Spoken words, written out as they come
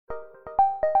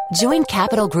Join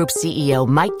Capital Group CEO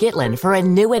Mike Gitlin for a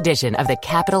new edition of the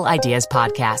Capital Ideas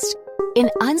Podcast. In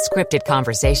unscripted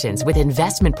conversations with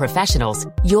investment professionals,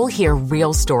 you'll hear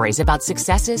real stories about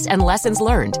successes and lessons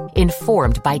learned,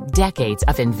 informed by decades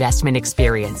of investment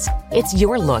experience. It's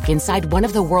your look inside one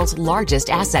of the world's largest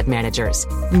asset managers.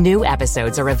 New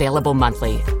episodes are available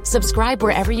monthly. Subscribe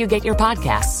wherever you get your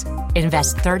podcasts.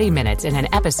 Invest 30 minutes in an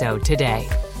episode today.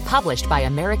 Published by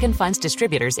American Funds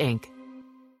Distributors, Inc.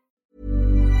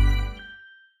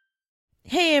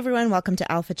 Hey everyone, welcome to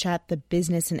Alpha Chat, the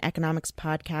business and economics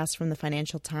podcast from the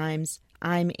Financial Times.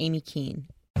 I'm Amy Keene.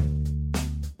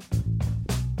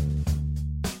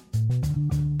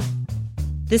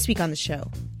 This week on the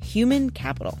show, human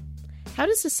capital. How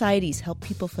do societies help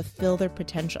people fulfill their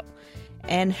potential?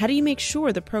 And how do you make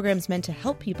sure the programs meant to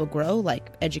help people grow,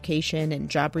 like education and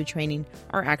job retraining,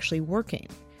 are actually working?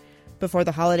 Before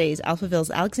the holidays, Alphaville's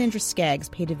Alexandra Skaggs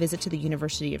paid a visit to the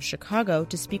University of Chicago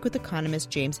to speak with economist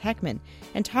James Heckman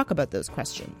and talk about those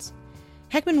questions.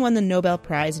 Heckman won the Nobel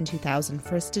Prize in 2000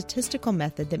 for a statistical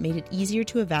method that made it easier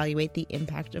to evaluate the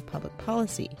impact of public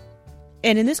policy.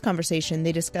 And in this conversation,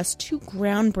 they discussed two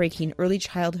groundbreaking early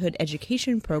childhood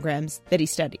education programs that he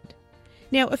studied.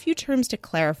 Now, a few terms to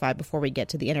clarify before we get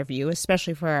to the interview,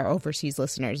 especially for our overseas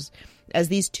listeners, as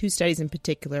these two studies in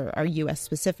particular are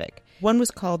U.S.-specific. One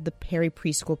was called the Perry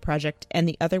Preschool Project, and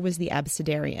the other was the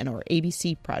Abecedarian, or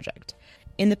ABC, Project.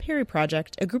 In the Perry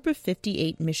Project, a group of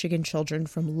 58 Michigan children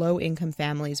from low-income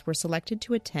families were selected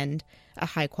to attend a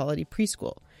high-quality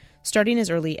preschool, starting as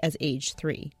early as age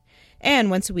 3. And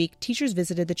once a week, teachers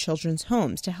visited the children's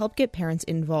homes to help get parents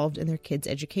involved in their kids'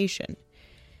 education.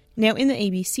 Now, in the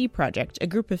ABC Project, a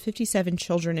group of 57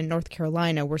 children in North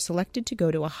Carolina were selected to go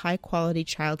to a high-quality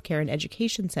childcare and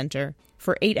education center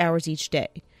for 8 hours each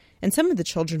day, and some of the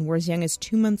children were as young as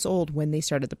 2 months old when they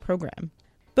started the program.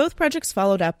 Both projects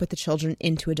followed up with the children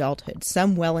into adulthood,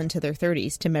 some well into their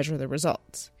 30s, to measure the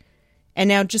results. And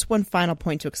now just one final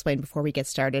point to explain before we get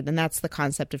started, and that's the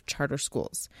concept of charter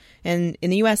schools. And in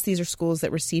the U.S., these are schools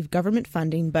that receive government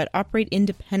funding but operate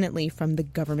independently from the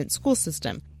government school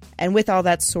system. And with all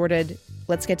that sorted,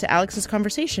 let's get to Alex's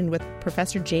conversation with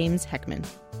Professor James Heckman.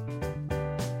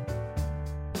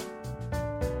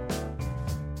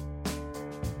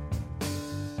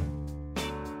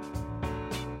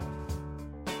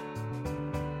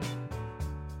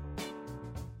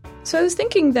 So I was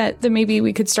thinking that maybe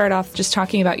we could start off just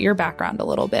talking about your background a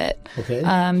little bit.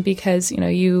 Okay. Because,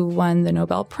 you won the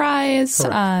Nobel Prize,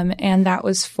 and that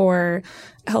was for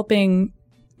helping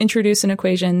introduce an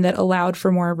equation that allowed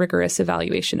for more rigorous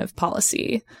evaluation of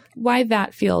policy. Why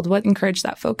that field? What encouraged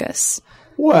that focus?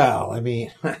 Well,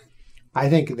 I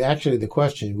think actually the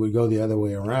question would go the other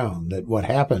way around, that what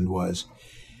happened was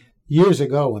years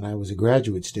ago when I was a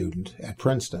graduate student at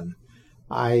Princeton,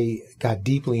 I got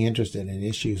deeply interested in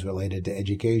issues related to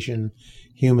education,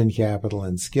 human capital,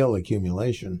 and skill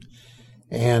accumulation.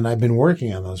 And I've been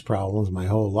working on those problems my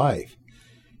whole life.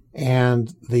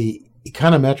 And the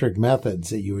econometric methods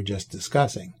that you were just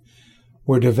discussing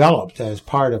were developed as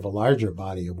part of a larger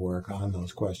body of work on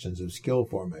those questions of skill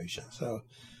formation. So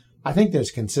I think there's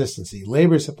consistency.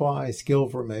 Labor supply, skill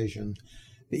formation,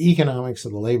 the economics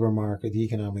of the labor market, the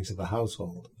economics of the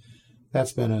household.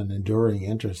 That's been an enduring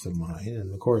interest of mine.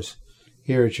 And, of course,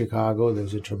 here at Chicago,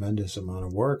 there's a tremendous amount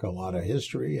of work, a lot of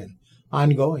history, and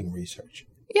ongoing research.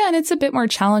 Yeah, and it's a bit more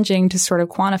challenging to sort of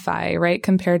quantify, right,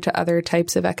 compared to other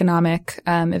types of economic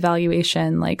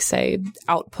evaluation, like, say,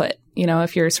 output,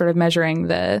 if you're sort of measuring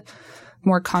the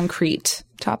more concrete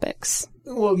topics.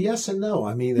 Well, yes and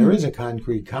no. There is a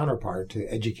concrete counterpart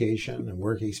to education and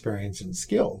work experience and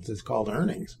skills. It's called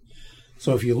earnings.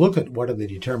 So if you look at what are the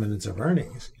determinants of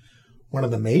earnings, one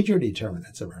of the major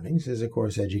determinants of earnings is, of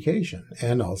course, education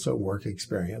and also work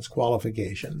experience,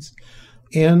 qualifications,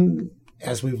 and,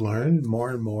 as we've learned, more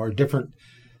and more different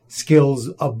skills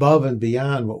above and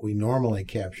beyond what we normally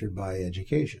captured by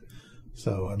education.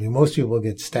 So, most people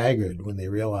get staggered when they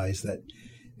realize that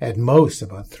at most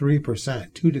about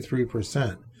 3%, 2 to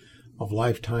 3% of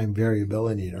lifetime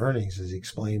variability in earnings is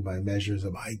explained by measures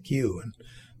of IQ and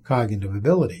cognitive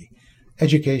ability.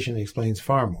 Education explains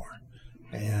far more.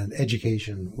 And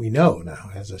education, we know now,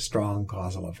 has a strong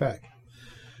causal effect.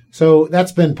 So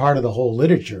that's been part of the whole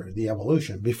literature, the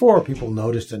evolution. Before, people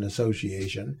noticed an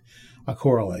association, a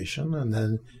correlation, and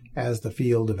then as the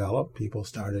field developed, people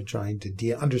started trying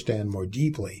to understand more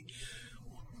deeply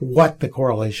what the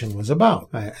correlation was about.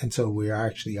 And so we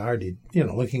actually are,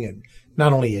 looking at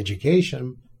not only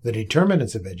education, the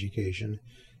determinants of education,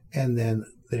 and then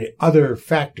the other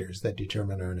factors that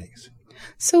determine earnings.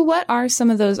 So what are some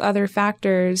of those other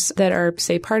factors that are,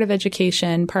 say, part of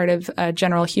education, part of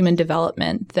general human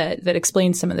development that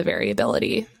explain some of the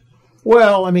variability?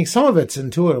 Well, I mean, some of it's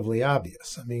intuitively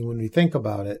obvious. I mean, when we think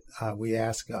about it, we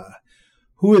ask,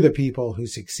 who are the people who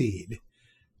succeed?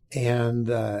 And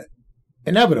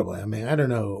inevitably, I mean, I don't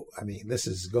know. I mean, this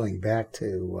is going back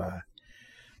to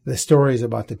the stories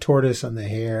about the tortoise and the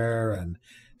hare and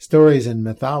stories in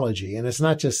mythology. And it's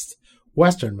not just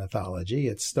Western mythology.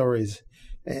 It's stories,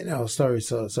 stories.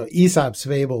 So Aesop's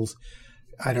fables,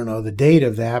 I don't know the date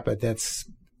of that, but that's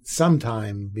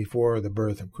sometime before the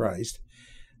birth of Christ.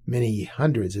 Many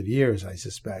hundreds of years, I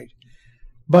suspect.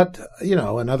 But, in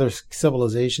other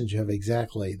civilizations, you have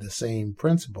exactly the same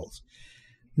principles.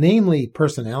 Namely,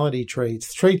 personality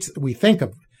traits we think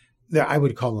of, I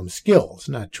would call them skills,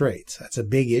 not traits. That's a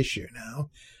big issue now.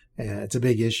 And it's a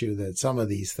big issue that some of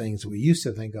these things we used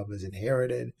to think of as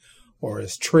inherited or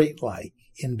as trait-like,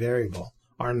 invariable,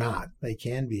 are not. They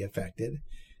can be affected,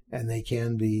 and they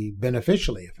can be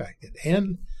beneficially affected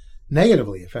and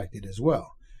negatively affected as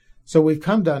well. So we've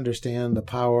come to understand the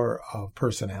power of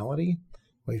personality.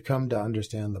 We've come to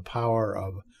understand the power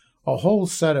of a whole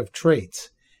set of traits,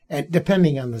 and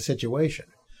depending on the situation.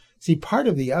 See, part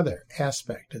of the other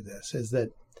aspect of this is that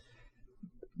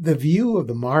the view of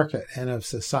the market and of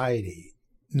society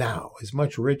now is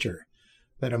much richer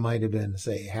than it might have been,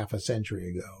 say, half a century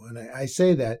ago. And I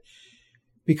say that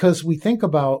because we think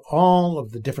about all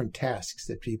of the different tasks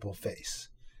that people face.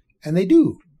 And they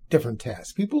do different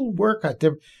tasks. People work at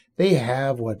different... They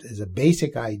have what is a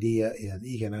basic idea in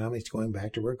economics, going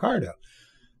back to Ricardo.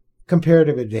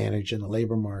 Comparative advantage in the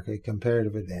labor market,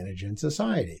 comparative advantage in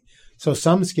society. So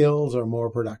some skills are more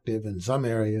productive in some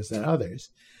areas than others.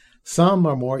 Some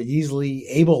are more easily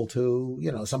able to,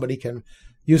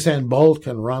 Usain Bolt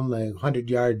can run the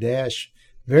 100-yard dash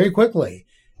very quickly.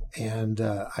 And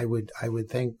I would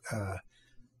think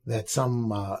that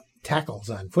some tackles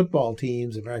on football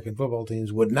teams, American football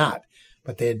teams, would not,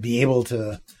 but they'd be able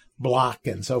to block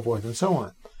and so forth and so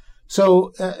on.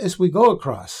 So as we go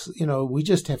across, we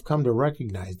just have come to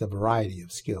recognize the variety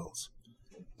of skills,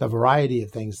 the variety of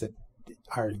things that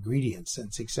are ingredients in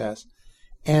success,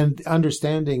 and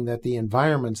understanding that the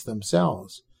environments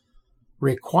themselves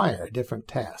require different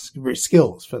tasks,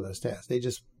 skills for those tasks. They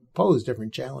just pose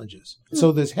different challenges.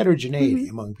 So there's heterogeneity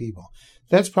among people.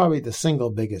 That's probably the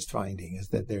single biggest finding, is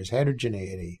that there's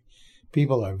heterogeneity.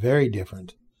 People are very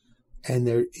different. And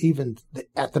they're even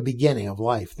at the beginning of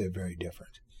life, they're very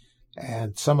different.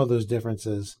 And some of those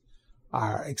differences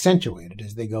are accentuated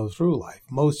as they go through life.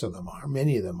 Most of them are.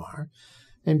 Many of them are.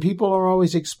 And people are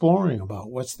always exploring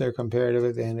about what's their comparative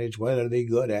advantage, what are they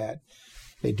good at.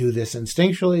 They do this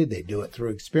instinctually. They do it through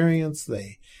experience.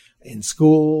 In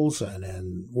schools and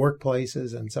in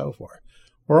workplaces and so forth.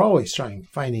 We're always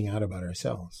finding out about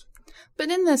ourselves. But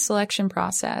in the selection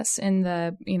process, in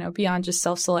the, beyond just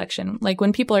self-selection, like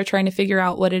when people are trying to figure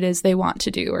out what it is they want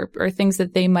to do or things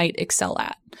that they might excel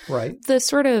at. Right. The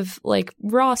sort of like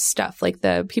raw stuff, like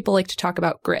the people like to talk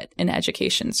about grit in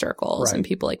education circles, right. And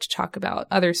people like to talk about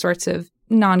other sorts of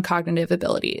non-cognitive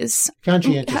abilities.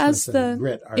 Conscientiousness and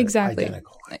grit are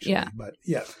identical, actually. Yeah. But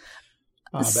yes.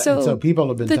 So people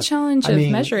have been the challenge of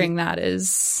measuring that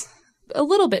is a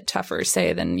little bit tougher,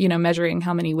 say, than, measuring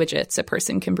how many widgets a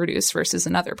person can produce versus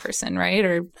another person, right?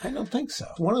 Or I don't think so.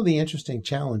 One of the interesting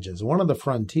challenges, one of the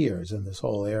frontiers in this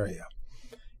whole area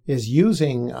is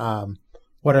using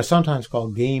what are sometimes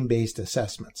called game-based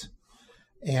assessments,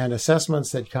 and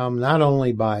assessments that come not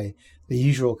only by the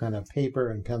usual kind of paper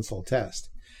and pencil test,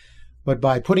 but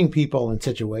by putting people in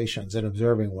situations and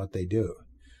observing what they do.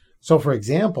 So, for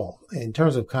example, in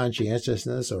terms of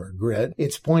conscientiousness or grit,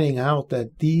 it's pointing out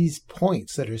that these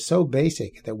points that are so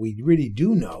basic that we really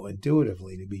do know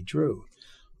intuitively to be true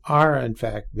are, in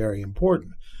fact, very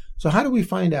important. So how do we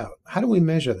find out? How do we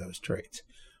measure those traits?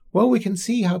 Well, we can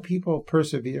see how people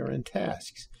persevere in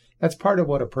tasks. That's part of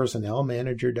what a personnel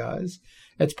manager does.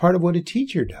 It's part of what a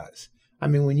teacher does. I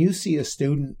mean, when you see a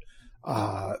student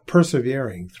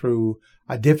persevering through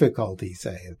a difficulty,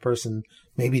 say, a person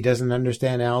maybe doesn't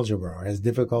understand algebra or has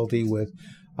difficulty with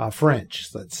French,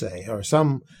 let's say, or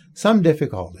some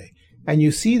difficulty, and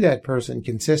you see that person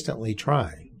consistently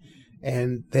trying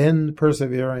and then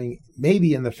persevering,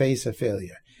 maybe in the face of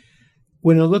failure.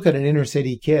 When you look at an inner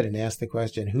city kid and ask the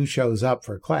question, who shows up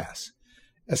for class,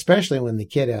 especially when the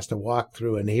kid has to walk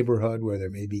through a neighborhood where there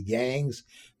may be gangs,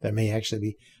 there may actually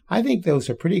be, I think those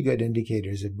are pretty good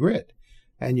indicators of grit.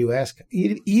 And you ask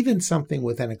even something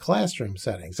within a classroom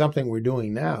setting, something we're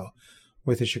doing now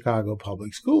with the Chicago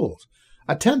Public Schools,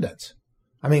 attendance.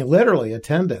 I mean, literally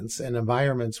attendance in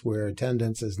environments where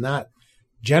attendance is not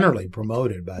generally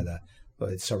promoted by the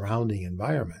the surrounding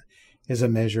environment, is a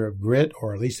measure of grit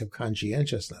or at least of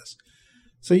conscientiousness.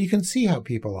 So you can see how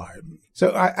people are.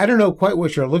 So I don't know quite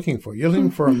what you're looking for. You're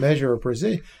looking for a measure of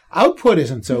precision. Output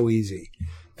isn't so easy.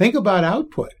 Think about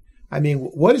output. I mean,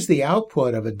 what is the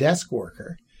output of a desk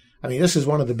worker? I mean, this is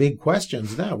one of the big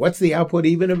questions now. What's the output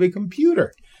even of a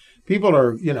computer? People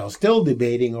are, still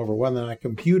debating over whether or not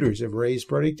computers have raised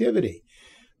productivity,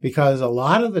 because a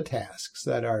lot of the tasks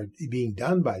that are being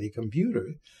done by the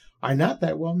computer are not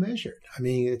that well measured. I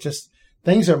mean, it's just,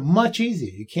 things are much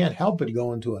easier. You can't help but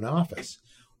go into an office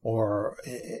or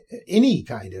any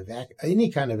kind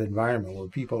of environment where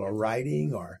people are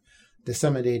writing or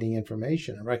disseminating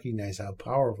information and recognize how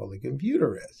powerful the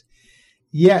computer is.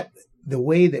 Yet, the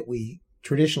way that we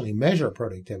traditionally measure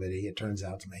productivity, it turns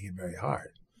out to make it very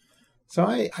hard. So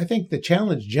I think the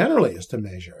challenge generally is to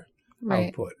measure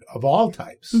output of all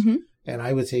types. Mm-hmm. And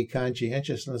I would say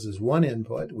conscientiousness is one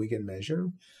input we can measure.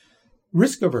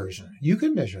 Risk aversion, you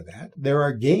can measure that. There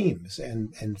are games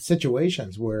and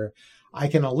situations where I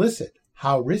can elicit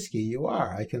how risky you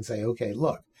are. I can say, okay,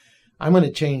 look, I'm going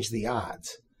to change the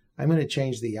odds. I'm going to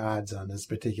change the odds on this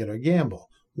particular gamble.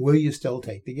 Will you still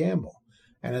take the gamble?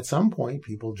 And at some point,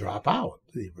 people drop out.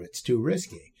 It's too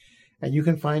risky. And you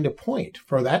can find a point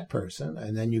for that person,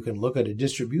 and then you can look at a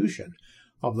distribution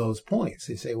of those points.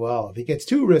 You say, well, if it gets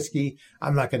too risky,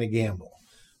 I'm not going to gamble.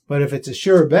 But if it's a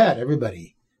sure bet,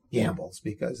 everybody gambles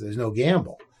because there's no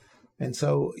gamble. And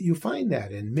so you find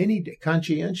that in many,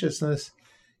 conscientiousness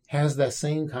has that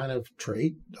same kind of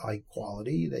trait, like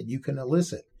quality, that you can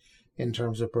elicit in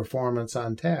terms of performance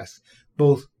on tasks,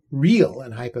 both real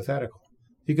and hypothetical.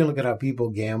 You can look at how people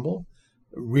gamble,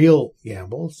 real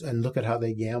gambles, and look at how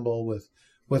they gamble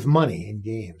with money in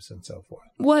games and so forth.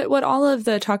 What all of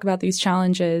the talk about these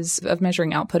challenges of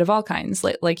measuring output of all kinds,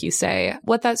 like you say,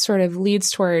 what that sort of leads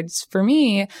towards for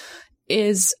me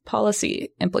is policy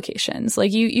implications.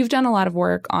 Like you've done a lot of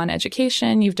work on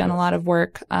education. You've done a lot of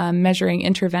work measuring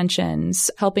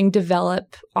interventions, helping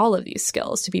develop all of these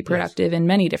skills to be productive in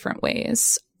many different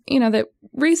ways. That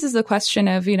raises the question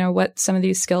of, what some of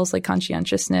these skills like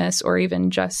conscientiousness or even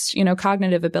just,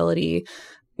 cognitive ability,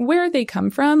 where they come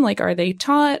from. Like, are they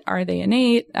taught? Are they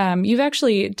innate? You've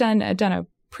actually done a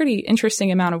pretty interesting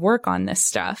amount of work on this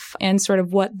stuff and sort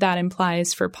of what that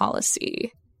implies for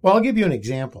policy. Well, I'll give you an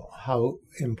example how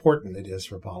important it is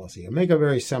for policy. I'll make a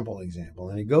very simple example,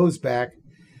 and it goes back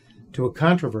to a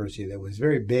controversy that was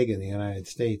very big in the United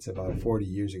States about 40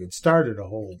 years ago. It started a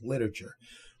whole literature,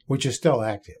 which is still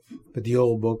active. But the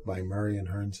old book by Murray and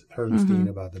Herrnstein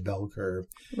about the bell curve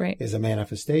is a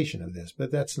manifestation of this.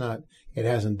 But that's not, it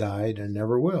hasn't died and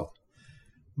never will.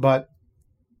 But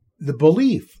the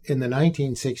belief in the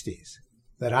 1960s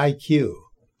that IQ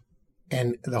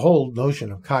and the whole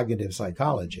notion of cognitive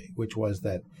psychology, which was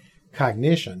that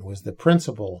cognition was the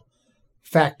principal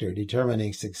factor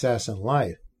determining success in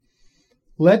life,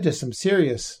 led to some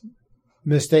serious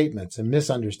misstatements and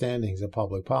misunderstandings of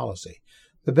public policy.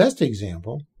 The best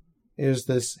example is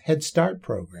this Head Start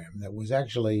program that was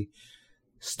actually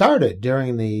started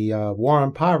during the War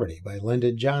on Poverty by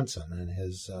Lyndon Johnson and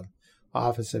his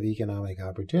Office of Economic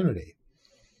Opportunity.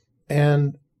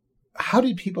 And how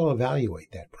did people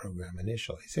evaluate that program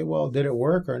initially? Say, well, did it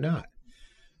work or not?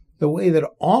 The way that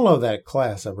all of that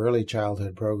class of early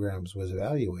childhood programs was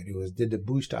evaluated was, did it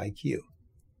boost IQ?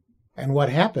 And what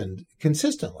happened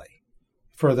consistently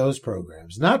for those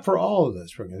programs, not for all of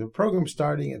those programs, the program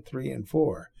starting at 3 and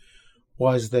 4,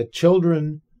 was that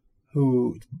children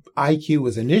who IQ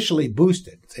was initially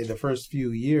boosted, say the first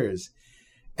few years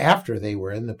after they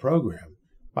were in the program,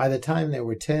 by the time they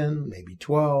were 10, maybe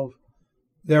 12,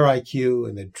 their IQ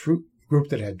and the group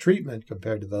that had treatment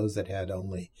compared to those that had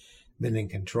only been in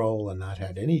control and not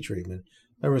had any treatment,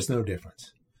 there was no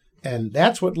difference. And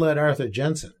that's what led Arthur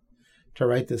Jensen to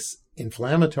write this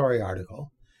inflammatory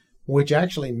article, which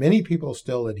actually many people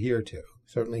still adhere to,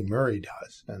 certainly Murray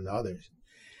does and others,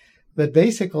 that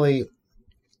basically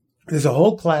there's a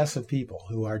whole class of people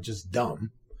who are just dumb.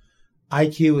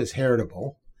 IQ is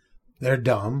heritable. They're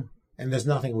dumb, and there's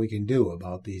nothing we can do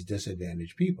about these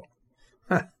disadvantaged people.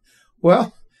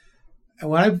 Well,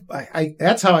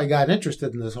 that's how I got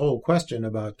interested in this whole question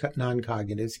about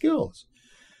non-cognitive skills.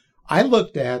 I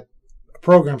looked at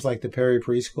programs like the Perry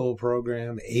Preschool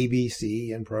program,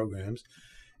 ABC, and programs,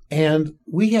 and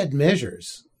we had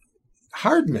measures,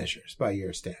 hard measures by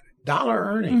your standard, dollar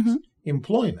earnings,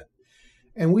 employment.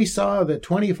 And we saw that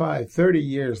 25, 30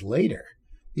 years later,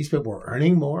 these people were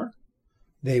earning more.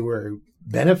 They were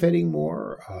benefiting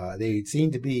more. They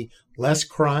seemed to be less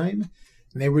crime.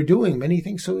 And they were doing many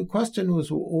things. So the question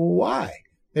was, well, why?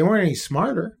 They weren't any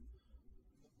smarter.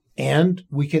 And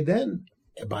we could then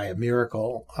by a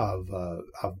miracle of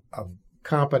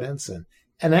competence and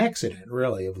an accident,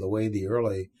 really, of the way the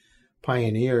early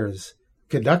pioneers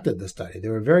conducted the study. They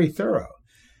were very thorough.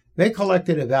 They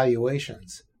collected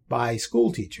evaluations by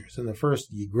school teachers in the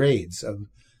first grades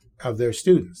of their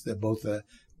students, both the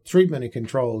treatment and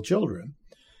control children.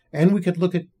 And we could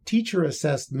look at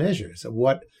teacher-assessed measures of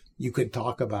what you could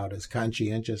talk about as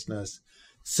conscientiousness,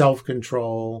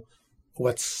 self-control,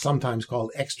 what's sometimes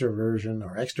called extroversion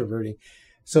or extroverting.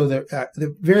 So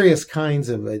the various kinds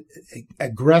of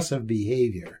aggressive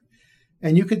behavior.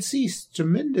 And you could see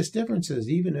tremendous differences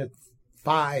even at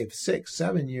 5, 6,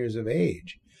 7 years of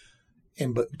age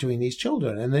between these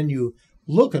children. And then you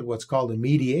look at what's called a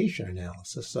mediation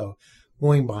analysis. So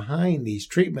going behind these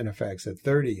treatment effects at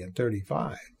 30 and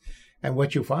 35. And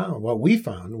what we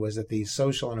found was that these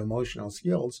social and emotional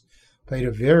skills played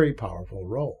a very powerful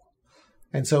role.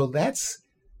 And so that's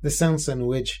the sense in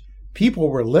which people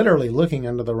were literally looking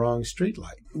under the wrong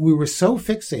streetlight. We were so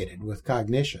fixated with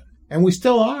cognition, and we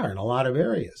still are in a lot of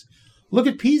areas. Look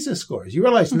at PISA scores. You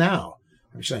realize now,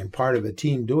 actually I'm part of a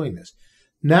team doing this,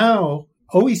 now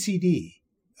OECD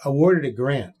awarded a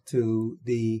grant to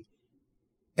the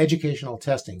Educational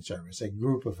Testing Service, a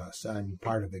group of us, I'm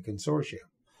part of the consortium,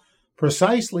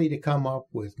 precisely to come up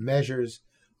with measures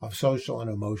of social and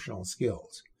emotional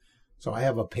skills. So I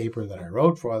have a paper that I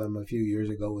wrote for them a few years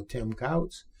ago with Tim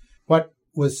Couts. What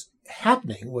was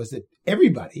happening was that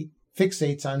everybody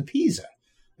fixates on PISA.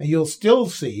 And you'll still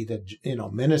see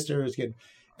that, ministers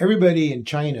everybody in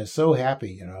China so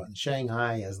happy, and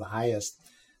Shanghai has the highest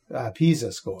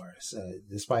PISA scores,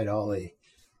 despite all the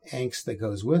angst that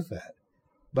goes with that.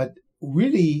 But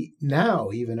really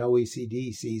now, even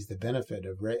OECD sees the benefit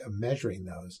of measuring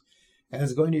those and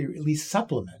is going to at least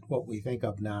supplement what we think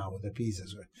of now with the PISA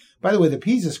score. By the way, the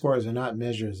PISA scores are not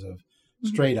measures of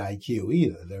straight IQ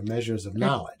either. They're measures of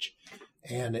knowledge.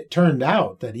 And it turned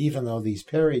out that even though these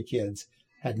Perry kids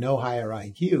had no higher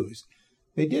IQs,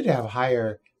 they did have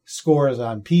higher scores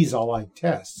on PISA-like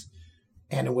tests.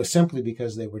 And it was simply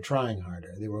because they were trying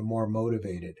harder. They were more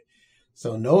motivated.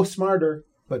 So no smarter,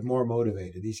 but more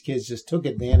motivated. These kids just took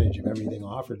advantage of everything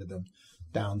offered to them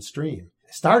downstream,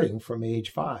 starting from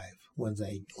age 5 when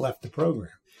they left the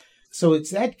program. So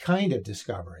it's that kind of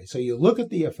discovery. So you look at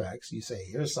the effects, you say,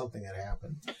 here's something that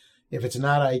happened. If it's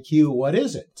not IQ, what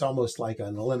is it? It's almost like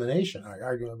an elimination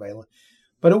argument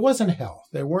but it wasn't health.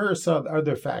 There were some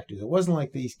other factors. It wasn't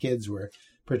like these kids were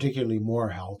particularly more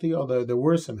healthy, although there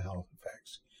were some health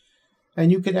effects.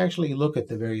 And you could actually look at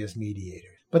the various mediators.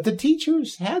 But the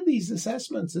teachers had these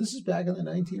assessments. This is back in the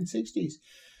 1960s.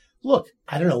 Look,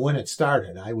 I don't know when it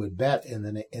started. I would bet in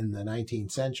the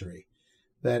 19th century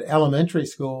that elementary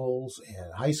schools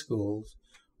and high schools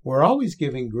were always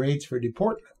giving grades for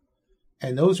deportment.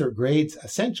 And those are grades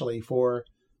essentially for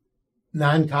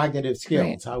non-cognitive skills,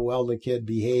 right. How well the kid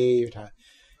behaved,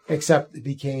 except it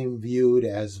became viewed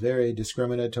as very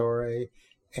discriminatory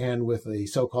and with the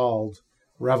so-called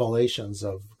revelations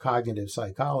of cognitive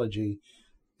psychology,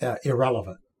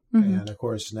 irrelevant. Mm-hmm. And of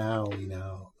course, now we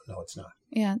know it's not.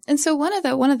 Yeah. And so one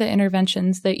of the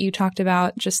interventions that you talked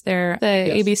about just there,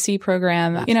 the yes. ABC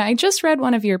program, yes. I just read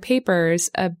one of your papers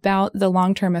about the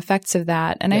long-term effects of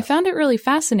that. And yes. I found it really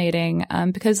fascinating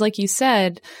because like you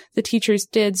said, the teachers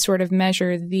did sort of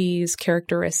measure these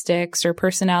characteristics or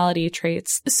personality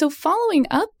traits. So following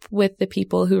up with the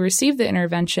people who received the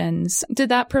interventions, did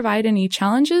that provide any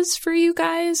challenges for you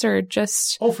guys or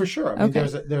just? Oh, for sure. I mean,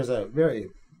 there's a very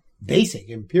basic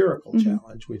empirical mm-hmm.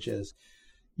 challenge, which is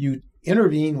you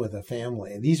intervene with a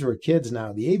family. And these were kids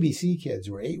now. The ABC kids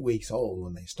were 8 weeks old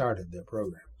when they started their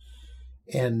program.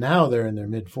 And now they're in their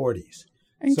mid-40s.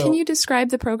 And can you describe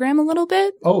the program a little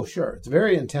bit? Oh, sure. It's a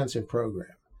very intensive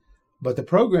program. But the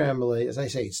program, as I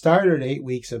say, it started at 8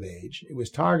 weeks of age. It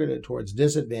was targeted towards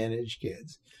disadvantaged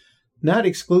kids, not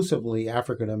exclusively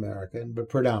African-American, but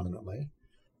predominantly,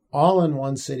 all in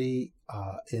one city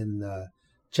in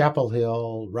Chapel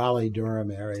Hill, Raleigh-Durham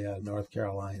area, North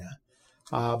Carolina.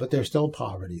 But there's still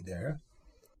poverty there.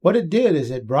 What it did is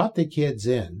it brought the kids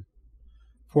in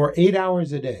for 8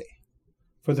 hours a day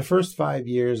for the first 5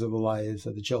 years of the lives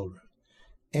of the children.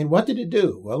 And what did it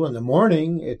do? Well, in the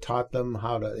morning, it taught them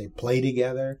they play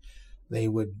together. They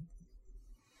would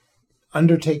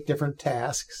undertake different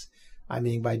tasks. I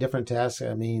mean, by different tasks,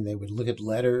 they would look at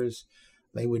letters.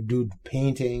 They would do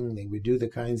painting. They would do the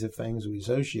kinds of things we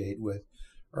associate with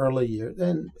early years.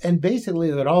 And basically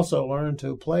they would also learn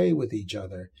to play with each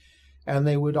other. And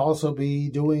they would also be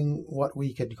doing what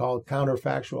we could call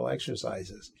counterfactual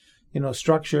exercises,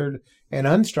 structured and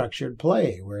unstructured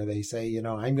play, where they say,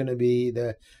 I'm going to be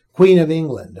the Queen of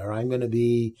England, or I'm going to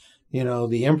be,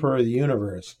 the Emperor of the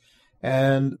Universe.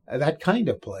 And that kind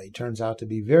of play turns out to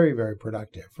be very, very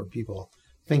productive for people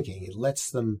thinking. It lets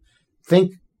them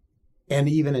think and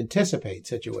even anticipate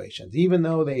situations, even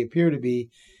though they appear to be,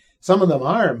 some of them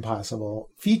are impossible,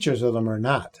 features of them are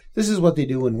not. This is what they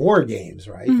do in war games,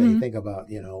 right? They think about,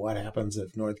 what happens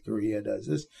if North Korea does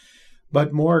this.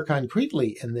 But more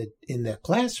concretely in the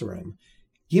classroom,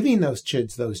 giving those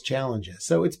kids those challenges.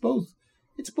 So it's both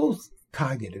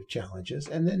cognitive challenges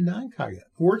and then non-cognitive,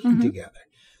 working together.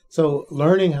 So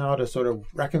learning how to sort of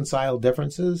reconcile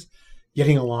differences,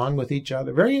 getting along with each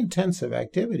other, very intensive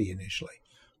activity initially.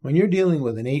 When you're dealing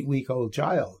with an 8-week-old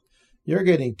child, you're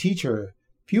getting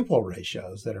teacher-pupil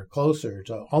ratios that are closer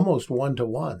to almost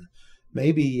 1-to-1,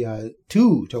 maybe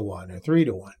 2-to-1 or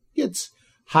 3-to-1. It's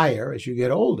higher as you get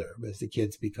older, as the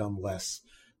kids become less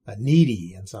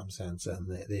needy in some sense, and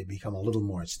they become a little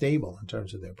more stable in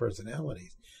terms of their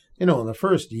personalities. In the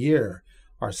first year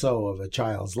or so of a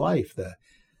child's life,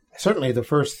 certainly the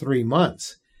first 3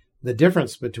 months, the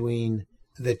difference between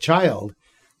the child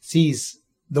sees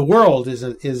the world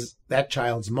is that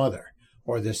child's mother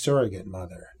or the surrogate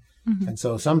mother. And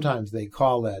so sometimes they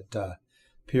call that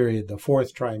period the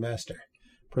fourth trimester,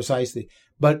 precisely.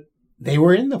 But they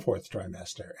were in the fourth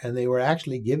trimester, and they were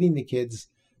actually giving the kids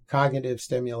cognitive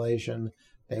stimulation.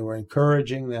 They were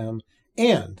encouraging them.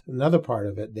 And another part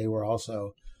of it, they were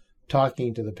also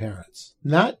talking to the parents,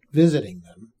 not visiting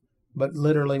them, but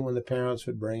literally when the parents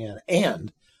would bring in.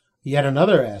 And yet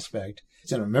another aspect,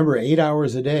 remember 8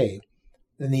 hours a day.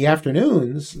 In the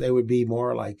afternoons, they would be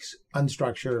more like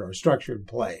unstructured or structured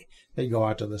play. They'd go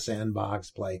out to the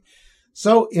sandbox, play.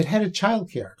 So it had a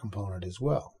childcare component as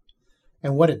well.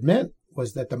 And what it meant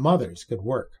was that the mothers could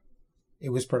work. It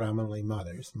was predominantly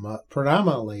mothers,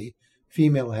 predominantly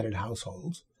female-headed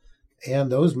households.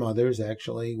 And those mothers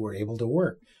actually were able to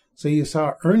work. So you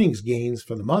saw earnings gains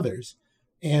for the mothers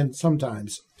and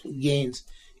sometimes gains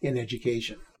in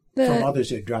education from others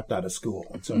who had dropped out of school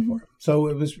and so forth. So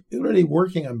it was really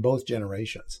working on both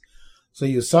generations. So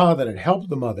you saw that it helped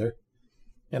the mother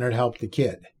and it helped the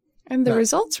kid. And the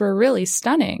results were really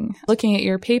stunning. Looking at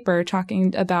your paper,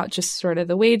 talking about just sort of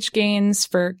the wage gains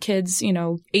for kids,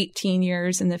 18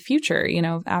 years in the future,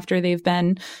 after they've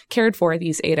been cared for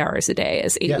these 8 hours a day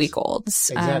as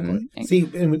 8-week-olds. Exactly. See,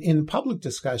 in public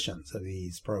discussions of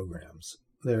these programs,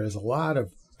 there is a lot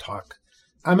of talk.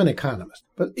 I'm an economist,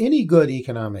 but any good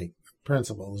economic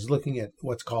principle is looking at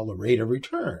what's called the rate of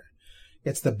return.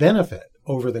 It's the benefit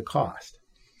over the cost.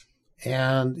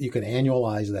 And you can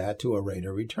annualize that to a rate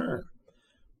of return.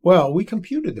 Well, we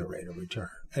computed the rate of return,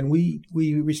 and we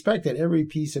respected every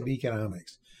piece of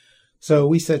economics. So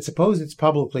we said, suppose it's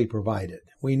publicly provided.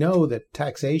 We know that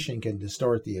taxation can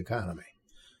distort the economy.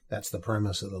 That's the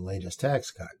premise of the latest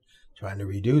tax cut, trying to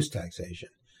reduce taxation.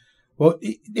 Well,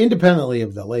 independently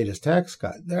of the latest tax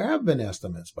cut, there have been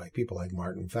estimates by people like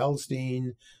Martin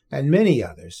Feldstein and many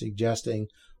others suggesting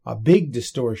a big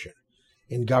distortion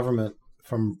in government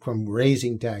from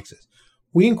raising taxes.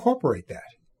 We incorporate that.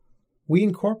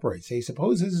 Say,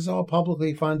 suppose this is all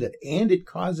publicly funded and it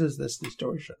causes this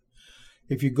distortion.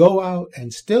 If you go out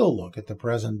and still look at the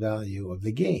present value of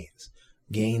the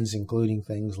gains including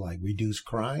things like reduced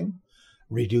crime,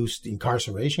 reduced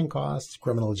incarceration costs,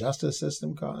 criminal justice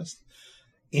system costs,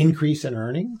 increase in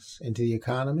earnings into the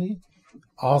economy,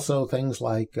 also things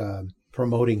like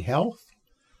promoting health.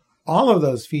 All of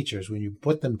those features, when you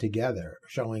put them together, are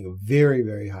showing a very,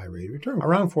 very high rate of return,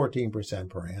 around 14%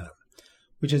 per annum,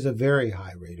 which is a very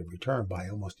high rate of return by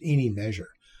almost any measure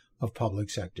of public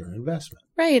sector investment.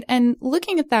 Right. And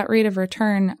looking at that rate of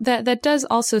return, that does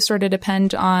also sort of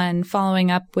depend on following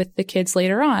up with the kids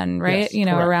later on, right? Yes,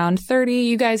 correct. Around 30.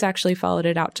 You guys actually followed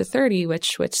it out to 30,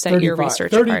 which set your research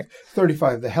 30, apart.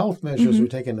 35. The health measures were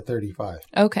taken to 35.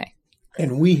 Okay.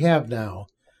 And we have now,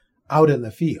 out in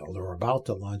the field, or about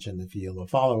to launch in the field, a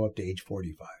follow-up to age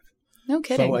 45. No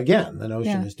kidding. So again, the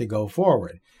notion is to go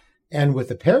forward. And with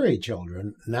the Perry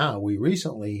children, now we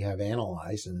recently have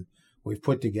analyzed and we've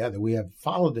put together, we have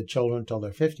followed the children till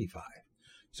they're 55.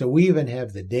 So we even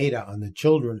have the data on the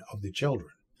children of the children.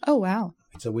 Oh, wow.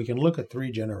 So we can look at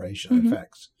 3-generation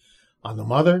effects on the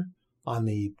mother, on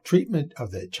the treatment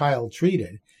of the child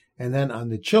treated, and then on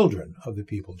the children of the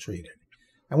people treated.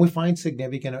 And we find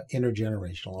significant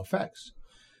intergenerational effects.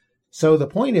 So the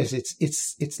point is,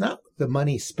 it's not the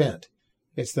money spent,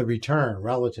 it's the return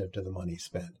relative to the money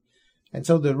spent. And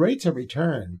so the rates of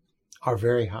return are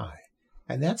very high.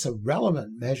 And that's a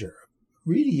relevant measure,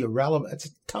 really irrelevant.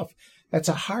 It's tough. That's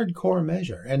a hardcore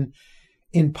measure. And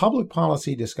in public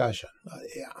policy discussion,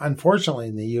 unfortunately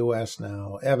in the U.S.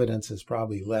 now, evidence is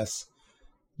probably less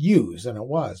used than it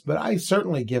was. But I've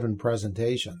certainly given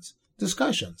presentations,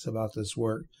 discussions about this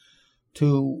work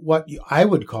to what I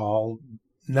would call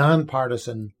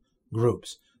nonpartisan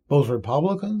groups, both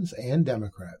Republicans and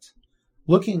Democrats,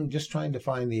 trying to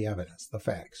find the evidence, the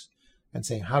facts, and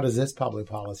saying, how does this public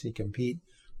policy compete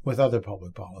with other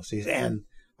public policies? And,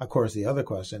 of course, the other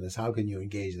question is, how can you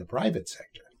engage the private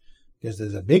sector? Because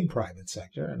there's a big private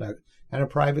sector and a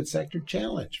private sector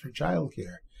challenge for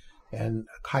childcare and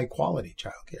high-quality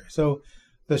childcare. So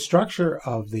the structure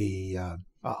of the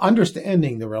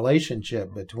understanding the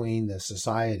relationship between the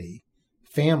society,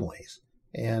 families,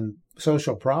 and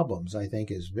social problems, I think,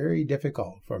 is very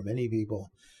difficult for many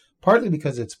people, partly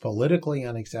because it's politically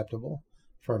unacceptable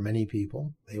for many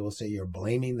people. They will say you're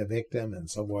blaming the victim and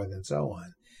so forth and so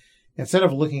on, instead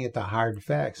of looking at the hard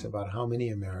facts about how many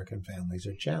American families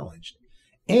are challenged.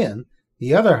 And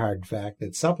the other hard fact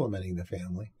that supplementing the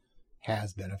family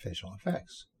has beneficial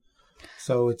effects.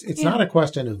 So it's not a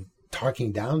question of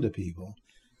talking down to people.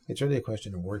 It's really a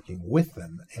question of working with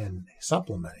them and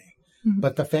supplementing. Mm-hmm.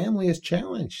 But the family is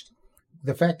challenged.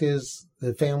 The fact is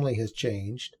the family has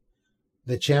changed.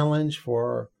 The challenge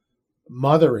for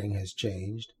mothering has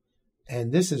changed.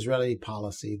 And this is really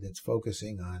policy that's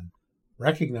focusing on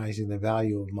recognizing the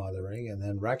value of mothering and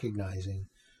then recognizing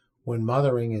when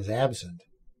mothering is absent,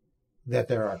 that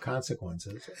there are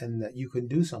consequences and that you can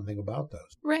do something about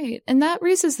those. Right. And that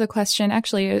raises the question,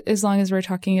 actually, as long as we're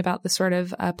talking about the sort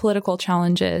of political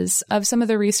challenges of some of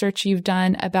the research you've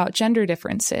done about gender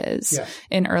differences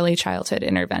in early childhood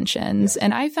interventions.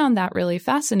 And I found that really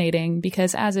fascinating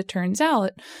because, as it turns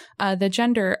out, the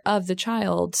gender of the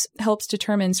child helps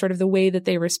determine sort of the way that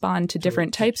they respond to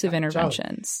different types of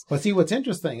interventions. Well, see, what's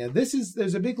interesting, and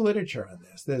there's a big literature on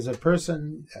this. There's a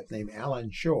person named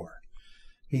Alan Shore.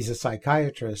 He's a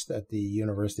psychiatrist at the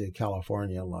University of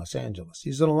California in Los Angeles.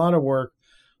 He's done a lot of work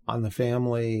on the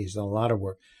family. He's done a lot of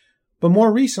work. But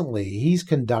more recently, he's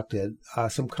conducted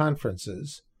some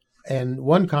conferences, and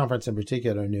one conference in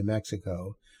particular in New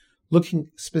Mexico, looking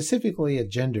specifically at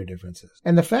gender differences.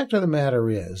 And the fact of the matter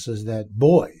is that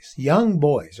young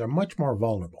boys, are much more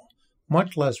vulnerable,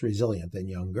 much less resilient than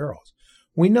young girls.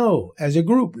 We know as a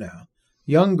group now,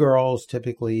 young girls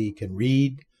typically can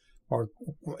read, or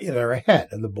they're ahead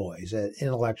of the boys at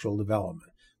intellectual development.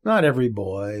 Not every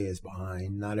boy is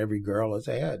behind. Not every girl is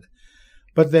ahead.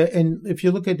 But if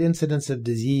you look at incidents of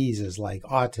diseases like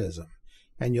autism,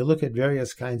 and you look at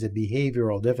various kinds of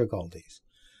behavioral difficulties,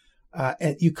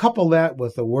 and you couple that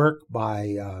with the work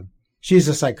by, she's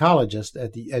a psychologist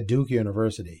at Duke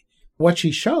University. What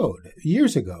she showed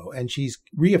years ago, and she's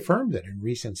reaffirmed it in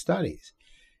recent studies,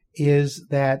 is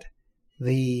that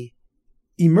the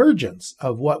emergence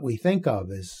of what we think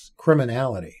of as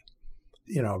criminality,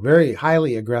 very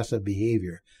highly aggressive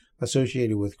behavior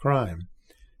associated with crime,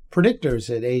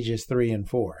 predictors at ages 3 and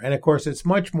 4. And of course, it's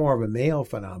much more of a male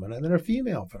phenomenon than a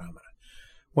female phenomenon.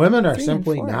 Women are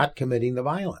simply not committing the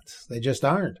violence. They just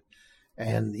aren't.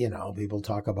 And, people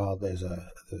talk about, there's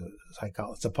the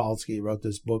psychologist, Sapolsky wrote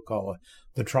this book called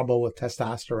The Trouble with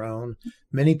Testosterone.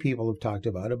 Many people have talked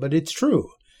about it, but it's true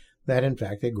that, in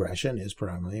fact, aggression is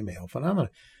predominantly a male phenomenon.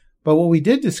 But what we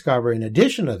did discover, in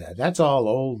addition to that, that's all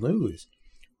old news,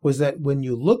 was that when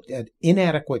you looked at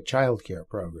inadequate child care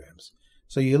programs,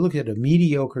 so you look at a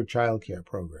mediocre child care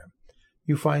program,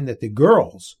 you find that the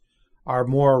girls are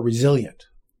more resilient.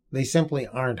 They simply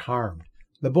aren't harmed.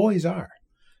 The boys are.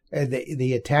 And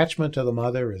the attachment to the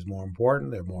mother is more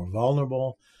important. They're more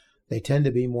vulnerable. They tend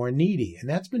to be more needy. And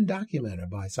that's been documented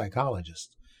by psychologists.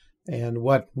 And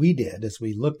what we did is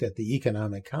we looked at the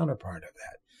economic counterpart of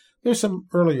that. There's some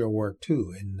earlier work,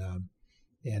 too,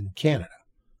 in Canada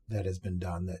that has been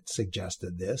done that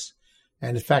suggested this.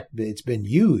 And in fact, it's been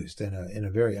used in a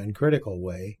very uncritical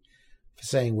way,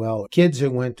 saying, well, kids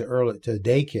who went to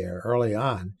daycare early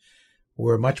on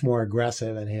were much more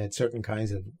aggressive and had certain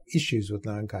kinds of issues with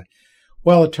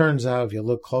Well, it turns out, if you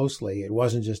look closely, it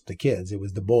wasn't just the kids, it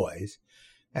was the boys.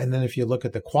 And then if you look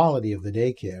at the quality of the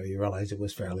daycare, you realize it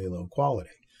was fairly low quality.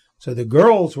 So the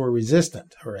girls were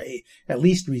resistant, or at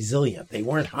least resilient. They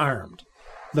weren't harmed.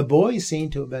 The boys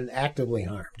seemed to have been actively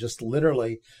harmed, just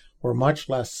literally were much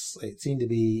less, it seemed to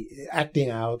be acting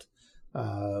out,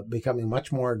 becoming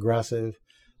much more aggressive,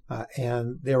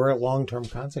 and there were long-term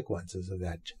consequences of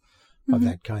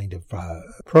that kind of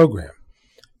program.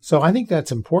 So I think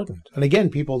that's important. And again,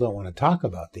 people don't want to talk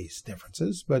about these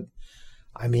differences, but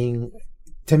I mean,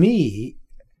 to me,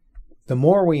 the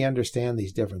more we understand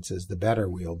these differences, the better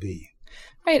we'll be.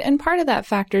 Right. And part of that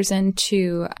factors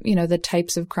into, the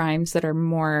types of crimes that are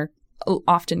more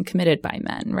often committed by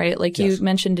men, right? Like Yes. you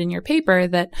mentioned in your paper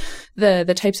that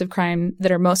the types of crime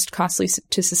that are most costly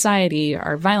to society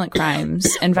are violent crimes,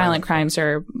 and violent crimes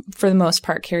are, for the most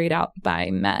part, carried out by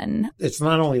men. It's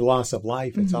not only loss of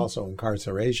life, it's also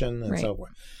incarceration and Right. so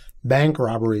forth. Bank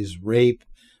robberies, rape,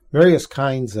 various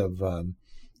kinds of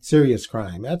serious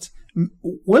crime.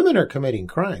 Women are committing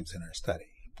crimes in our study.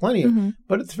 Plenty of,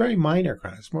 but it's very minor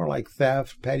crimes, more like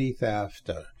theft, petty theft,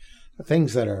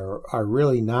 things that are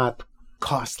really not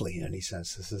costly in any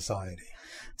sense to society.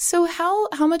 So how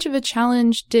much of a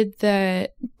challenge did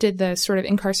the sort of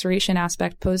incarceration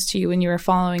aspect pose to you when you were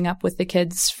following up with the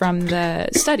kids from the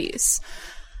studies?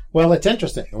 Well, it's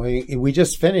interesting. We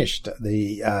just finished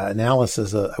the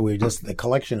analysis, the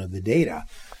collection of the data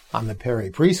on the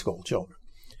Perry preschool children.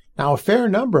 Now, a fair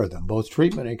number of them, both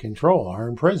treatment and control, are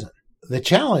in prison. The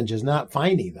challenge is not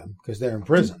finding them because they're in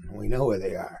prison. We know where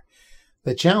they are.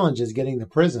 The challenge is getting the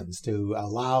prisons to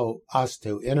allow us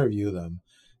to interview them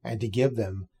and to give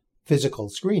them physical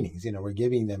screenings. We're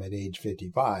giving them at age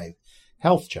 55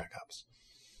 health checkups.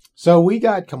 So we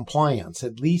got compliance,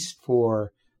 at least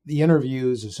for the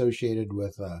interviews associated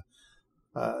with,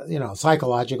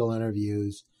 psychological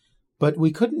interviews, but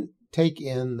we couldn't take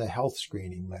in the health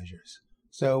screening measures.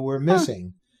 So we're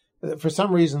missing. For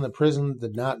some reason, the prison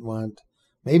did not want,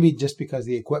 maybe just because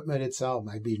the equipment itself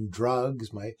might be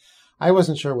drugs, I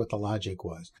wasn't sure what the logic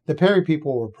was. The Perry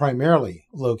people were primarily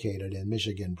located in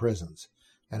Michigan prisons.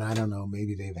 And I don't know,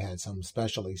 maybe they've had some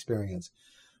special experience.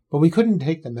 But we couldn't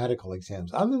take the medical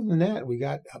exams. Other than that, we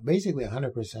got basically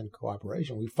 100%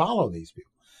 cooperation. We follow these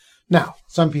people. Now,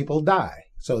 some people die,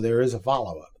 so there is a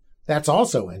follow-up. That's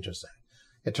also interesting.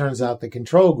 It turns out the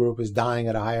control group is dying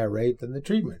at a higher rate than the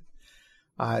treatment.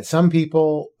 Some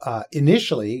people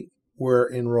initially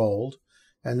were enrolled,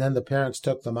 and then the parents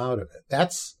took them out of it.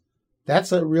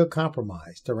 That's a real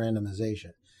compromise to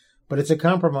randomization. But it's a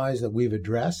compromise that we've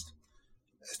addressed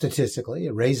statistically.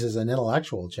 It raises an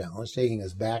intellectual challenge, taking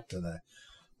us back to the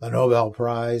Nobel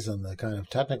Prize and the kind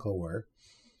of technical work.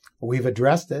 We've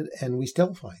addressed it, and we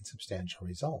still find substantial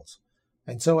results.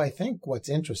 And so I think what's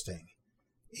interesting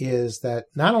is that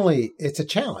not only it's a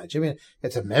challenge,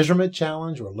 it's a measurement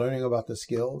challenge. We're learning about the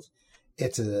skills.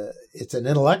 It's an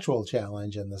intellectual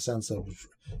challenge in the sense of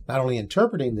not only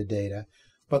interpreting the data,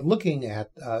 but looking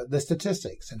at the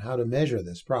statistics and how to measure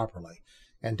this properly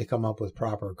and to come up with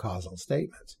proper causal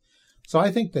statements. So I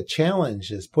think the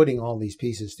challenge is putting all these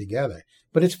pieces together.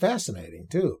 But it's fascinating,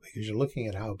 too, because you're looking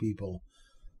at how people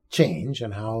change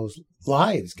and how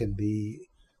lives can be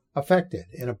affected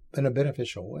in a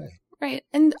beneficial way. Right.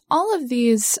 And all of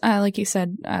these, like you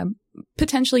said,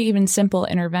 potentially even simple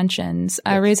interventions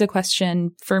raise a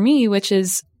question for me, which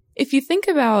is, if you think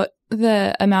about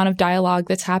the amount of dialogue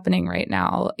that's happening right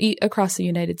now across the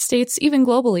United States, even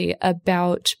globally,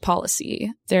 about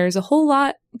policy, there's a whole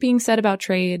lot being said about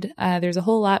trade. There's a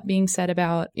whole lot being said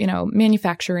about,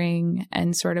 manufacturing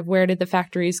and sort of where did the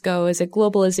factories go? Is it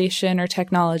globalization or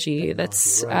technology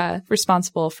that's right.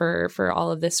 Responsible for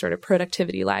all of this sort of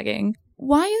productivity lagging?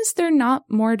 Why is there not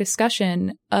more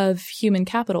discussion of human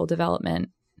capital development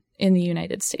in the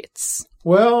United States?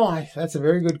 Well, that's a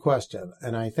very good question.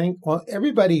 And I think,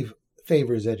 everybody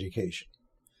favors education.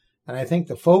 And I think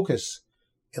the focus,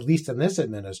 at least in this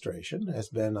administration, has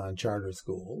been on charter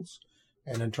schools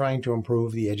and in trying to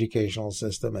improve the educational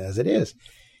system as it is.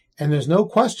 And there's no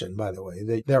question, by the way,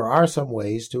 that there are some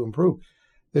ways to improve.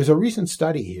 There's a recent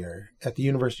study here at the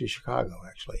University of Chicago,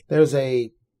 actually. There's a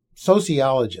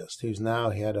sociologist who's now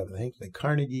head of, I think, the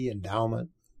Carnegie Endowment,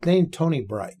 named Tony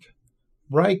Breik.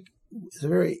 Breik is a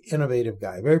very innovative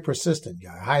guy, very persistent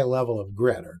guy, high level of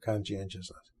grit or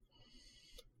conscientiousness.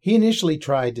 He initially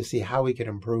tried to see how he could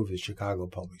improve his Chicago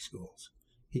public schools.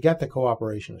 He got the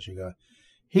cooperation of Chicago.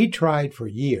 He tried for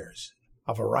years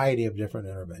a variety of different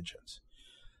interventions.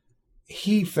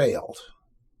 He failed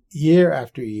year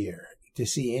after year to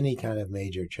see any kind of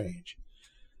major change.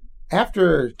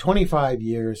 After 25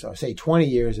 years, or say 20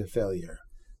 years of failure,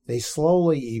 they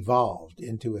slowly evolved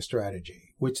into a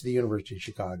strategy, which the University of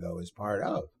Chicago is part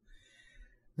of.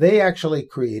 They actually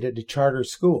created a charter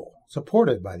school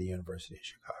supported by the University of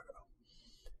Chicago.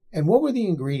 And what were the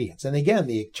ingredients? And again,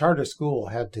 the charter school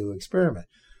had to experiment.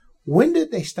 When did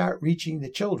they start reaching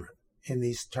the children in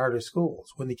these charter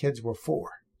schools? When the kids were 4,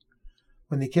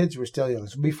 when the kids were still young,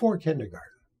 so before kindergarten.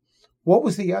 What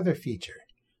was the other feature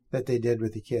that they did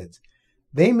with the kids?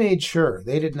 They made sure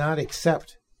they did not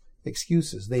accept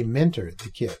excuses. They mentored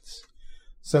the kids.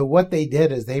 So what they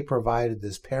did is they provided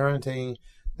this parenting,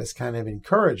 this kind of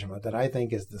encouragement that I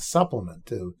think is the supplement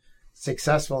to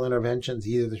successful interventions,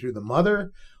 either through the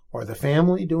mother or the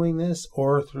family doing this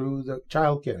or through the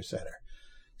child care center.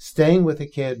 staying with the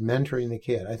kid, mentoring the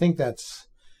kid. I think that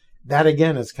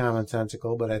again is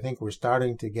commonsensical, but I think we're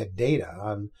starting to get data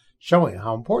on showing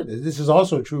how important it is. This is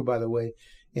also true, by the way,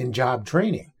 in job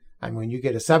training. I mean, when you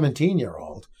get a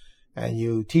 17-year-old and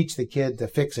you teach the kid to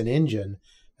fix an engine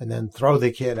and then throw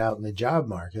the kid out in the job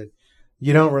market,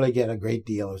 you don't really get a great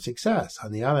deal of success.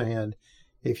 On the other hand,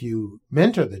 if you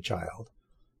mentor the child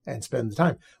and spend the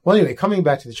time. Well, anyway, coming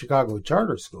back to the Chicago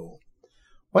Charter School,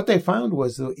 what they found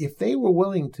was that if they were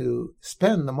willing to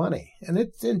spend the money, and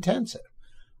it's intensive,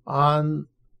 on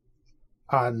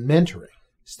mentoring,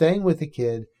 staying with the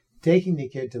kid, taking the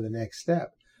kid to the next step,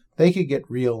 they could get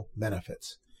real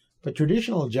benefits. But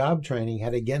traditional job training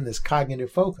had, again, this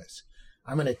cognitive focus.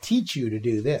 I'm going to teach you to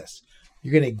do this.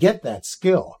 You're going to get that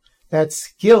skill. That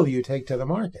skill you take to the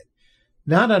market.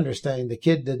 Not understanding the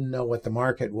kid didn't know what the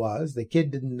market was. The kid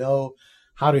didn't know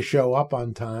how to show up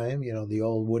on time. You know, the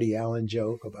old Woody Allen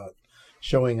joke about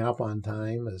showing up on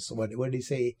time is, what did he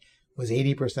say, was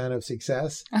 80% of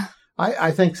success?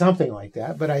 I think something like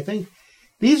that. But I think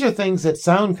these are things that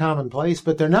sound commonplace,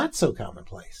 but they're not so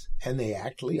commonplace. And they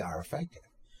actually are effective.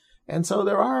 And so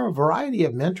there are a variety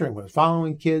of mentoring with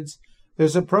following kids.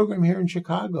 There's a program here in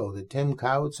Chicago that Tim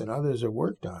Couts and others have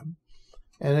worked on.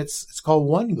 And it's called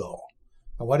One Goal.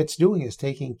 And what it's doing is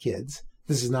taking kids.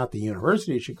 This is not the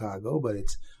University of Chicago, but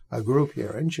it's a group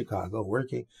here in Chicago,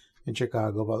 working in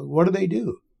Chicago. But what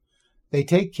do? They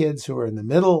take kids who are in the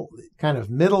middle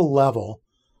level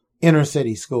inner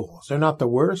city schools. They're not the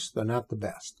worst. They're not the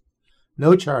best.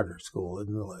 No charter school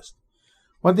in the list.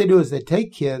 What they do is they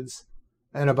take kids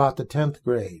in about the 10th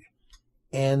grade,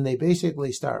 and they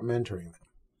basically start mentoring them.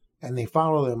 And they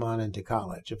follow them on into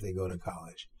college if they go to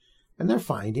college. And they're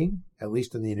finding, at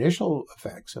least in the initial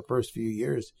effects, the first few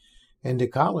years into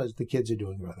college, the kids are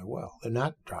doing rather well. They're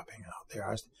not dropping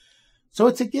out. So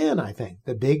it's, again, I think,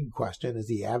 the big question is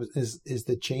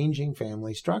the changing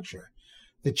family structure.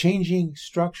 The changing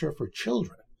structure for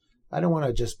children. I don't want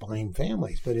to just blame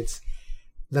families, but it's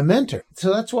the mentor.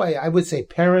 So that's why I would say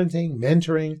parenting,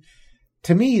 mentoring,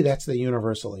 to me, that's the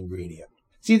universal ingredient.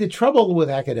 See, the trouble with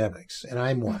academics, and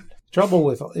I'm one, trouble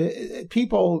with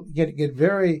people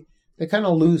they kind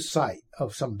of lose sight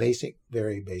of some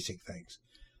very basic things.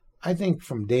 I think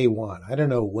from day one, I don't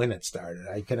know when it started.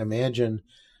 I can imagine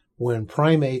when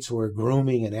primates were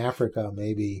grooming in Africa,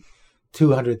 maybe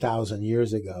 200,000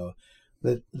 years ago,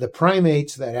 the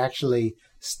primates that actually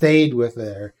stayed with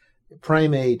their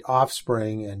primate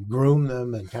offspring and groomed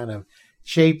them and kind of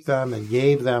shaped them and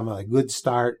gave them a good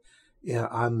start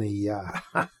on the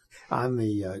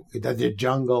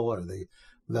jungle or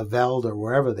the veld or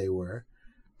wherever they were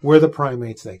the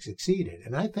primates that succeeded.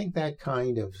 And I think that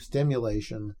kind of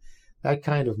stimulation, that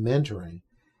kind of mentoring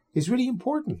is really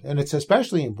important. And it's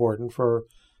especially important for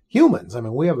humans. I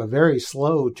mean, we have a very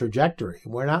slow trajectory.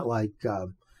 We're not like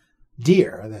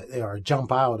deer that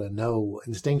jump out and know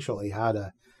instinctually how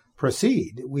to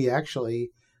proceed. We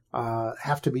actually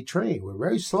have to be trained. We're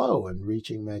very slow in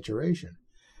reaching maturation.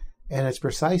 And it's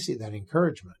precisely that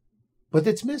encouragement. But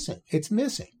it's missing. It's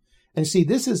missing. And see,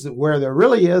 this is where there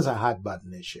really is a hot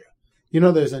button issue. You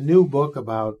know, there's a new book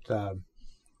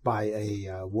by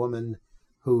a woman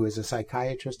who is a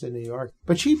psychiatrist in New York.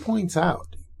 But she points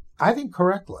out, I think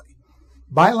correctly,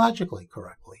 biologically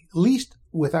correctly, at least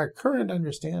with our current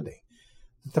understanding,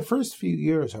 that the first few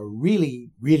years are really,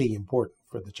 really important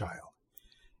for the child.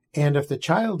 And if the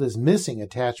child is missing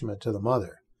attachment to the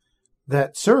mother,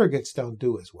 that surrogates don't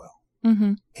do as well.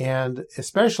 Mm-hmm. And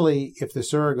especially if the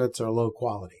surrogates are low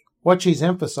quality. What she's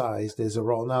emphasized is a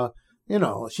role. Now, you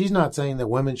know, she's not saying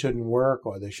that women shouldn't work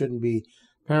or there shouldn't be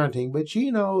parenting, but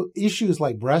issues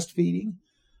like breastfeeding,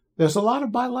 there's a lot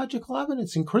of biological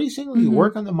evidence. Increasingly, mm-hmm.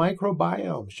 work on the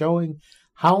microbiome, showing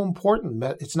how important,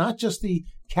 it's not just the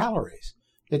calories.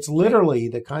 It's literally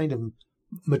the kind of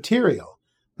material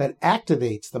that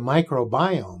activates the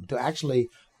microbiome to actually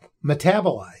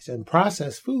metabolize and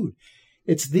process food.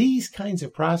 It's these kinds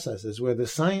of processes where the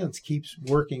science keeps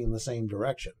working in the same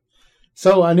direction.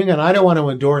 So, and again, I don't want to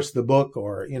endorse the book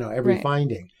or, every right.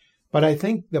 finding, but I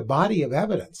think the body of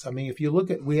evidence, if you look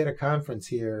at, we had a conference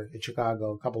here in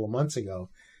Chicago a couple of months ago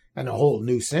and a whole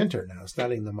new center now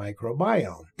studying the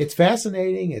microbiome. It's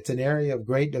fascinating. It's an area of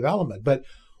great development. But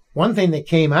one thing that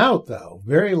came out, though,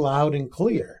 very loud and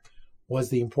clear, was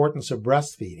the importance of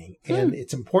breastfeeding and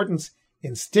its importance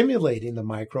in stimulating the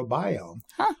microbiome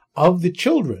of the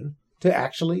children to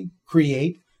actually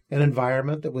create an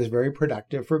environment that was very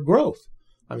productive for growth.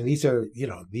 These are,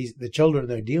 the children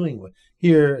they're dealing with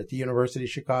here at the University of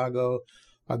Chicago,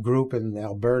 a group in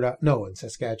in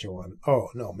Saskatchewan. Oh,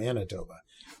 no, Manitoba.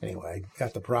 Anyway, I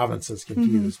got the provinces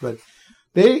confused. But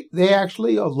They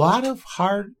actually, a lot of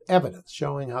hard evidence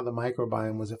showing how the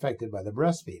microbiome was affected by the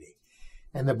breastfeeding.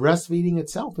 And the breastfeeding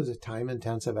itself is a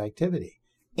time-intensive activity.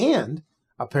 And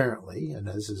apparently, and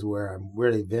this is where I'm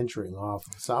really venturing off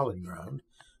of solid ground,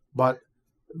 but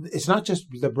it's not just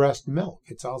the breast milk.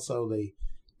 It's also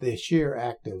the sheer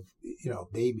act of,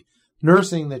 baby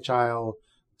nursing the child,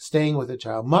 staying with the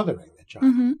child, mothering the child.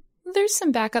 Mm-hmm. There's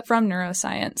some backup from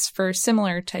neuroscience for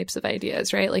similar types of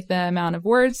ideas, right? Like the amount of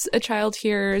words a child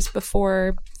hears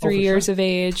before 3 years of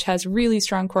age has really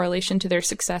strong correlation to their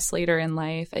success later in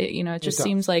life. It just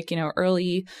seems like,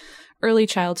 early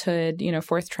childhood,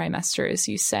 fourth trimester, as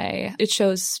you say, it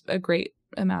shows a great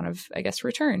amount of,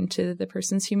 return to the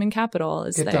person's human capital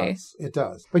It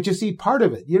does. But you see, part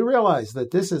of it, you realize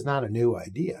that this is not a new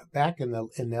idea. Back in the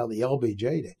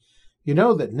LBJ day,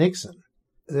 that Nixon,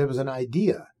 there was an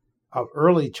idea of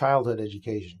early childhood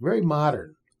education, very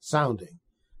modern sounding,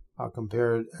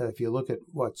 compared, if you look at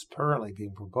what's currently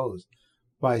being proposed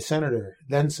by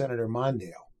then Senator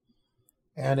Mondale.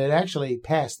 And it actually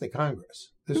passed the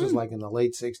Congress. This was like in the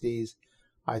late 60s.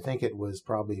 I think it was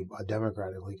probably a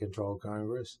democratically controlled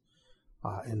Congress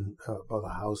in both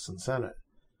the House and Senate.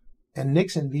 And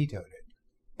Nixon vetoed it.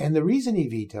 And the reason he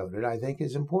vetoed it, I think,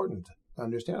 is important to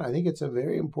understand. I think it's a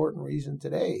very important reason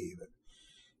today, even.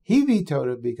 He vetoed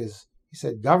it because he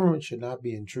said government should not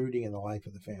be intruding in the life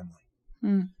of the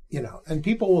family. And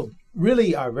people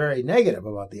really are very negative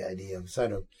about the idea of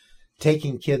sort of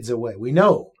taking kids away. We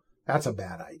know that's a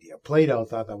bad idea. Plato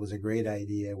thought that was a great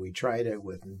idea. We tried it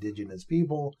with indigenous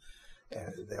people.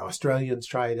 The Australians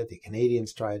tried it. The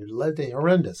Canadians tried it. It led to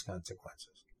horrendous consequences.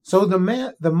 So the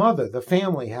mother, the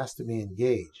family has to be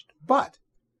engaged. But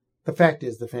the fact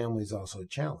is the family is also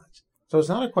challenged. So it's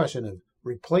not a question of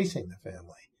replacing the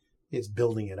family. It's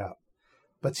building it up.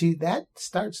 But see, that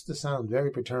starts to sound very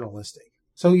paternalistic.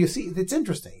 So you see, it's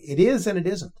interesting. It is and it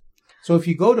isn't. So if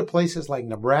you go to places like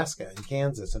Nebraska and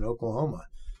Kansas and Oklahoma,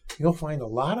 you'll find a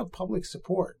lot of public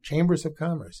support, chambers of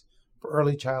commerce, for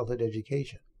early childhood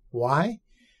education. Why?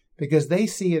 Because they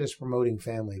see it as promoting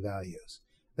family values.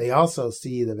 They also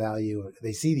see the value,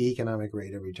 they see the economic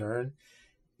rate of return,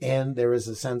 and there is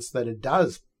a sense that it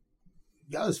does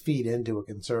feed into a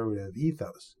conservative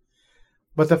ethos.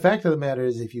 But the fact of the matter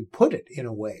is, if you put it in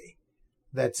a way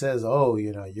that says,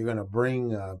 you're going to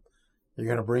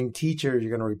bring teachers,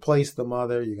 you're going to replace the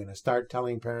mother, you're going to start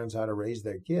telling parents how to raise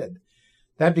their kid,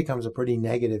 that becomes a pretty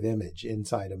negative image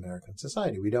inside American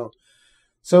society.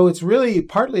 So it's really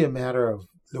partly a matter of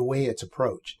the way it's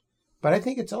approached. But I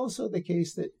think it's also the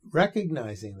case that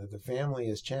recognizing that the family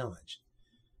is challenged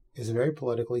is a very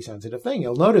politically sensitive thing.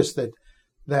 You'll notice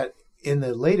that in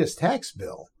the latest tax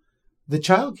bill, the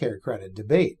child care credit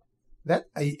debate, that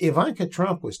Ivanka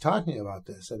Trump was talking about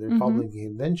this at the Republican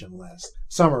convention last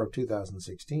summer of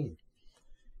 2016.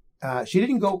 She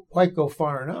didn't quite go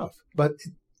far enough, but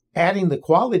adding the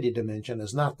quality dimension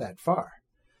is not that far.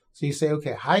 So you say,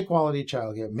 okay, high quality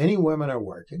child care. Many women are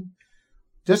working.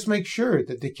 Just make sure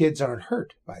that the kids aren't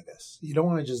hurt by this. You don't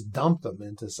want to just dump them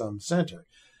into some center.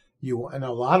 And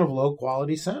a lot of low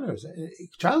quality centers.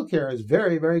 Child care is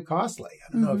very, very costly.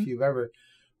 I don't know if you've ever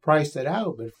priced it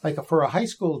out, but like for a high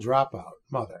school dropout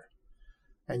mother,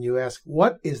 and you ask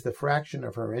what is the fraction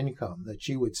of her income that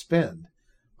she would spend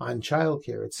on child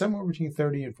care, it's somewhere between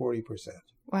 30 and 40%.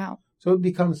 Wow. So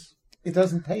it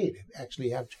doesn't pay to actually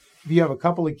have, if you have a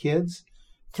couple of kids,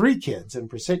 3 kids in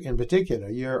particular,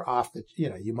 you're off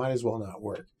you might as well not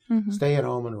work. Stay at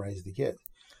home and raise the kids.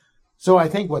 So I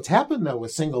think what's happened though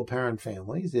with single parent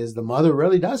families is the mother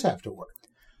really does have to work.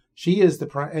 She is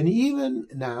and even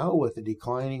now with the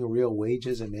declining real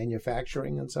wages in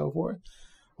manufacturing and so forth,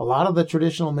 a lot of the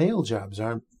traditional male jobs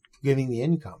aren't giving the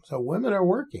income. So women are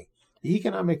working. The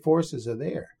economic forces are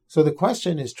there. So the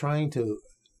question is trying to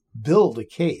build a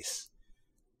case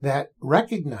that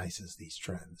recognizes these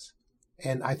trends.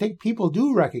 And I think people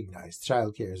do recognize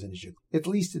child care as an issue. At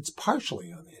least it's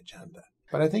partially on the agenda.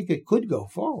 But I think it could go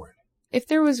forward. If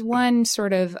there was one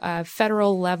sort of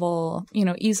federal level,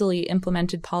 easily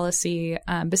implemented policy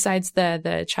besides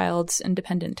the child's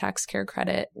independent tax care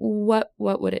credit, what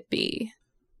would it be?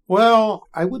 Well,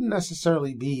 I wouldn't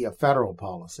necessarily be a federal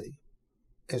policy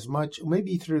as much,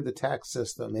 maybe through the tax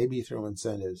system, maybe through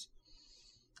incentives.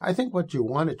 I think what you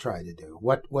want to try to do,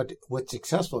 what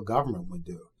successful government would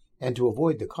do, and to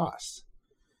avoid the costs,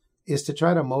 is to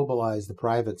try to mobilize the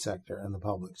private sector and the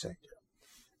public sector.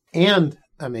 And,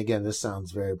 again, this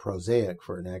sounds very prosaic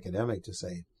for an academic to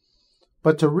say,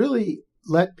 but to really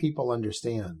let people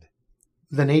understand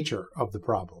the nature of the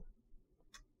problem.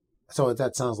 So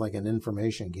that sounds like an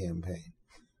information campaign,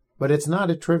 but it's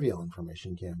not a trivial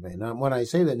information campaign. Now, when I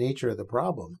say the nature of the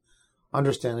problem,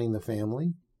 understanding the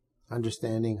family,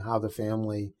 understanding how the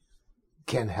family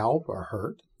can help or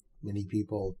hurt. Many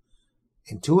people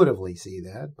intuitively see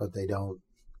that, but they don't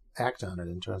act on it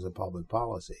in terms of public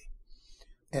policy.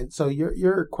 And so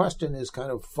your question is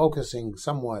kind of focusing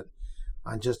somewhat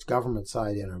on just government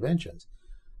side interventions.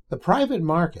 The private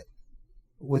market,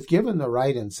 with given the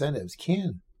right incentives,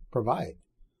 can provide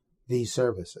these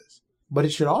services. But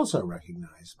it should also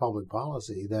recognize public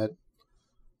policy that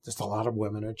just a lot of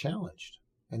women are challenged.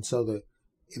 And so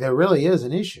there really is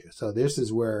an issue. So this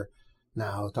is where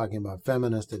now, talking about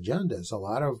feminist agendas, a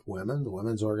lot of women, the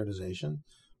women's organization,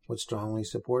 would strongly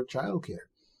support childcare.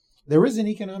 There is an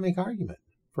economic argument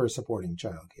for supporting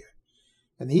childcare.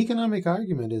 And the economic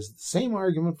argument is the same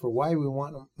argument for why we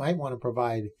might want to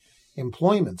provide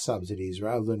employment subsidies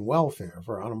rather than welfare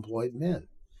for unemployed men.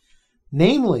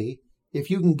 Namely, if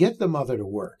you can get the mother to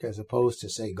work as opposed to,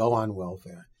 say, go on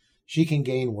welfare, she can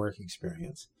gain work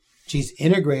experience. She's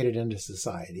integrated into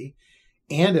society.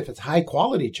 And if it's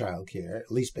high-quality childcare,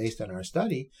 at least based on our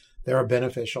study, there are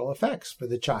beneficial effects for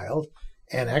the child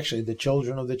and actually the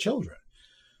children of the children.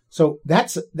 So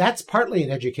that's partly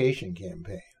an education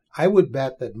campaign. I would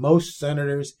bet that most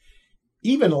senators,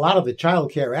 even a lot of the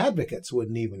child care advocates,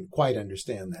 wouldn't even quite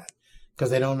understand that because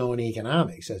they don't know any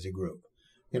economics as a group.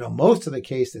 Most of the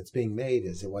case that's being made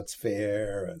is what's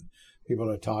fair, and people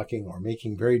are talking or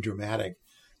making very dramatic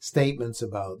statements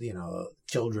about,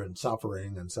 children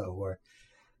suffering and so forth.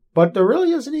 But there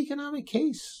really is an economic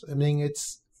case. I mean,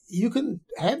 you can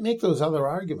make those other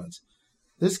arguments.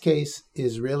 This case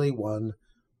is really one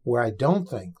where I don't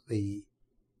think the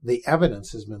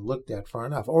evidence has been looked at far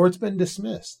enough, or it's been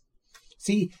dismissed.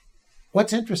 See,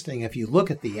 what's interesting, if you look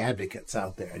at the advocates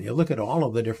out there and you look at all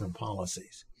of the different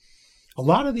policies, a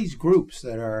lot of these groups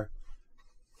that are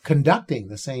conducting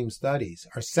the same studies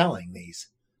are selling these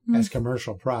as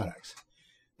commercial products.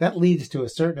 That leads to a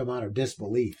certain amount of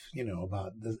disbelief,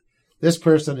 about this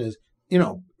person is,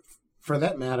 for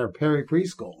that matter, Perry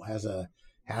Preschool has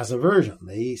a version.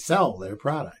 They sell their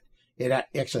product. It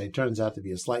actually turns out to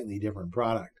be a slightly different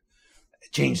product.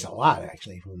 It changed a lot,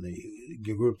 actually, from the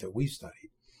group that we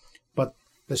studied. But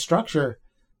the structure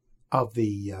of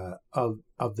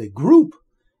the group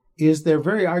is they're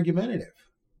very argumentative.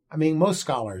 I mean, most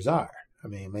scholars are. I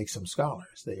mean, it makes them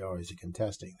scholars. They always are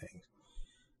contesting things.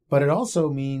 But it also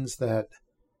means that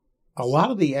a lot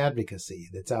of the advocacy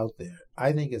that's out there,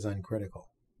 I think, is uncritical.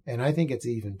 And I think it's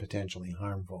even potentially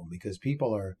harmful because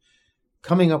people are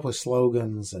coming up with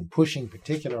slogans and pushing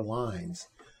particular lines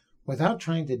without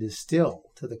trying to distill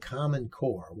to the common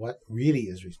core what really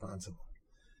is responsible.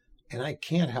 And I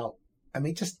can't help. I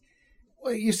mean,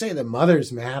 you say that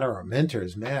mothers matter or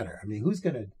mentors matter. I mean, who's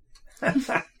going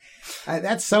to...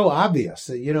 That's so obvious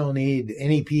that you don't need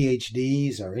any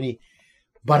PhDs or any...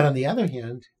 But on the other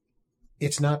hand,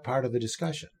 it's not part of the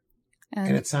discussion.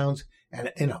 And it sounds,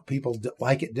 and people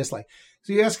like it, dislike.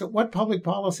 So you ask what public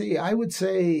policy? I would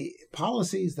say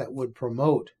policies that would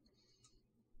promote,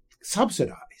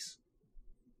 subsidize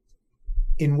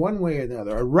in one way or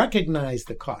another, or recognize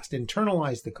the cost,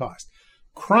 internalize the cost.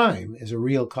 Crime is a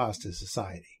real cost to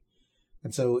society.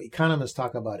 And so economists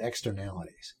talk about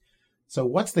externalities. So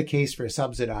what's the case for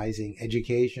subsidizing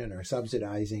education or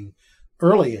subsidizing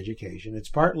early education? It's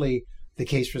partly the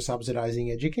case for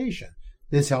subsidizing education.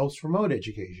 This helps promote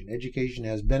education. Education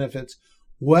has benefits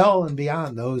well and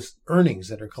beyond those earnings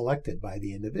that are collected by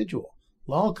the individual.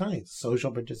 All kinds,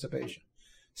 social participation.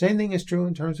 Same thing is true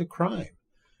in terms of crime,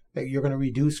 that you're going to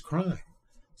reduce crime.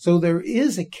 So there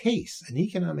is a case, an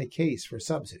economic case for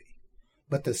subsidy,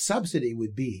 but the subsidy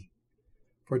would be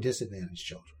for disadvantaged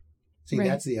children. See, right.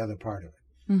 That's the other part of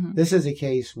it. Mm-hmm. This is a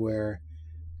case where,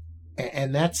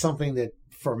 and that's something that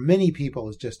for many people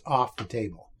is just off the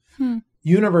table.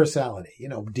 Universality,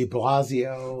 de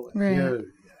Blasio, right. Here,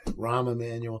 Rahm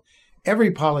Emanuel,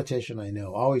 every politician I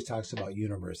know always talks about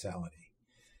universality.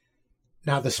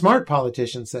 Now, the smart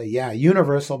politicians say, yeah,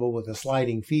 universal, but with a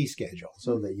sliding fee schedule.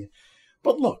 So that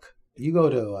but look, you go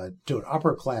to an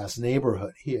upper class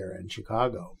neighborhood here in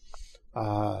Chicago,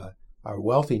 our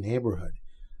wealthy neighborhood,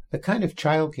 the kind of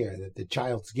childcare that the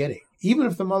child's getting, even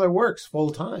if the mother works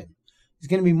full time, is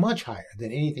going to be much higher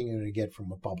than anything you're going to get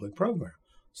from a public program.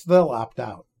 So they'll opt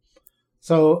out.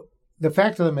 So the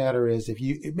fact of the matter is,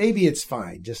 maybe it's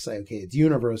fine. Just say, okay, it's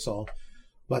universal,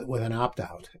 but with an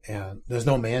opt-out, and there's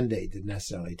no mandate to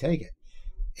necessarily take it.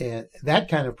 And that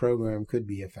kind of program could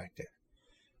be effective.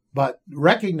 But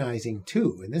recognizing,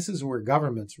 too, and this is where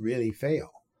governments really fail,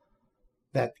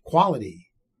 that quality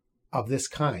of this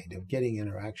kind of getting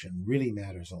interaction really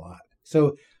matters a lot.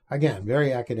 So again,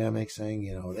 very academic,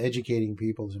 saying, educating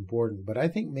people is important, but I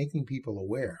think making people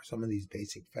aware of some of these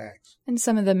basic facts. And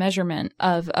some of the measurement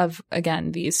of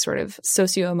again, these sort of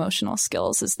socio-emotional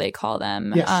skills, as they call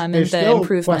them, yes, and the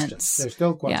improvements. Questions. There's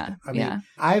still questions.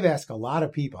 I've asked a lot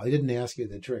of people. I didn't ask you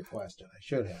the trick question. I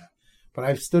should have. But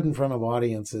I've stood in front of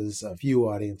audiences, a few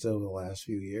audiences over the last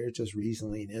few years, just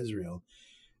recently in Israel,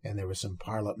 and there were some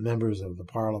members of the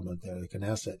parliament there, the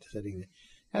Knesset, sitting there,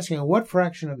 asking what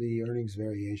fraction of the earnings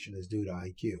variation is due to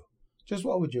IQ. Just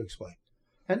what would you explain?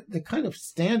 And the kind of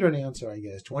standard answer, I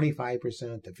guess,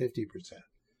 25% to 50%.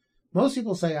 Most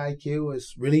people say IQ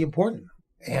is really important.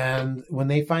 And when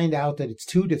they find out that it's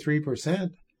 2 to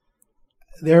 3%,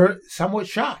 they're somewhat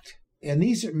shocked. And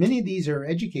many of these are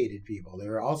educated people.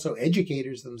 They're also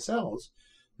educators themselves,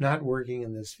 not working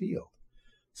in this field.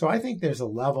 So I think there's a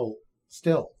level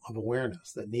still of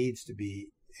awareness that needs to be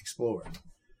explored.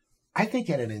 I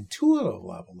think at an intuitive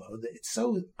level, though, that it's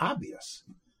so obvious.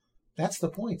 That's the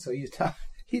point. So you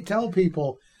tell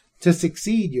people to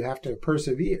succeed, you have to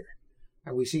persevere.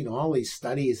 And we've seen all these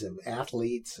studies of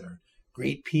athletes or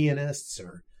great pianists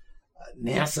or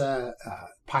NASA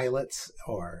pilots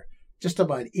or just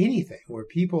about anything where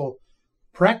people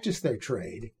practice their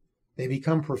trade, they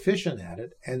become proficient at it,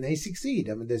 and they succeed.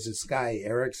 I mean, there's this guy,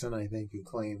 Erickson, I think, who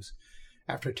claims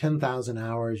after 10,000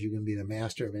 hours, you can be the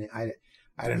master of any.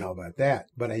 I don't know about that,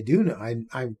 but I do know,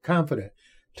 I'm confident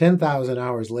 10,000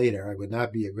 hours later, I would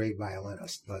not be a great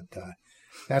violinist, but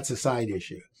that's a side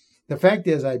issue. The fact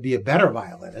is, I'd be a better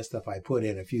violinist if I put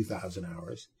in a few thousand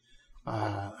hours.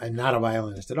 I'm not a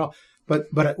violinist at all. But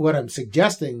what I'm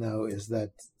suggesting, though, is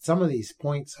that some of these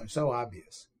points are so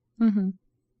obvious. Mm-hmm.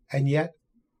 And yet,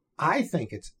 I think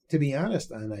it's, to be honest,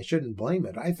 and I shouldn't blame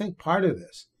it, I think part of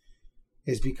this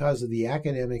is because of the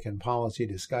academic and policy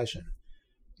discussion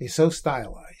is so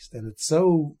stylized and it's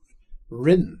so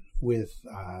ridden with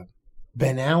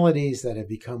banalities that have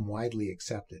become widely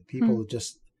accepted. People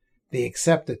they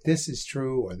accept that this is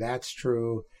true or that's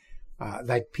true,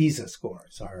 like PISA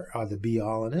scores are the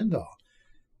be-all and end-all.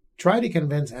 Try to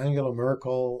convince Angela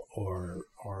Merkel or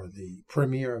the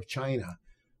premier of China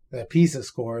that PISA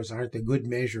scores aren't a good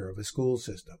measure of a school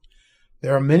system.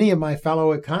 There are many of my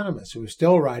fellow economists who are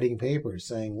still writing papers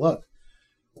saying, look,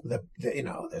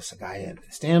 there's a guy at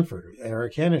Stanford,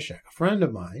 Eric Hanishek, a friend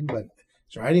of mine, but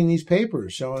he's writing these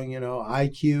papers showing,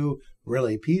 IQ,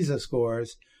 really PISA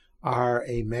scores are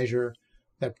a measure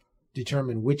that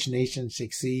determine which nations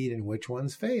succeed and which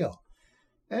ones fail.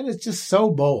 And it's just so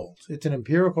bold. It's an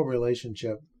empirical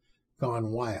relationship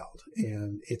gone wild.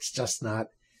 And it's just not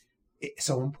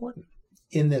so important.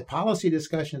 In the policy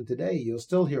discussion today, you'll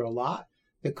still hear a lot.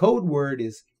 The code word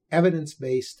is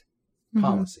evidence-based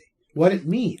policy. What it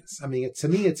means, to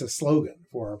me, it's a slogan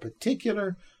for a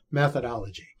particular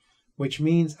methodology, which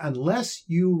means unless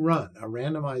you run a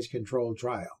randomized controlled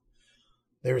trial,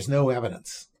 there is no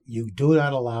evidence. You do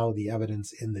not allow the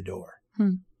evidence in the door.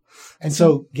 And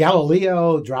so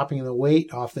Galileo dropping the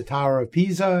weight off the Tower of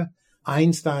Pisa,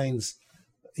 Einstein's,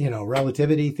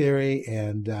 relativity theory,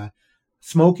 and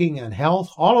smoking and health,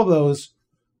 all of those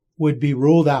would be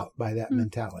ruled out by that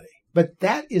mentality. But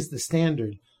that is the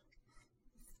standard,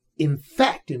 in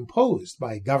fact, imposed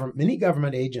by many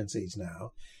government agencies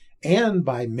now, and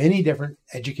by many different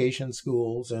education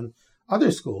schools and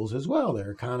other schools as well.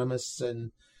 They're economists.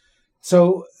 And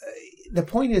so the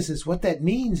point is what that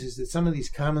means is that some of these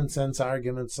common sense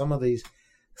arguments, some of these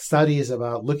studies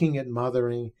about looking at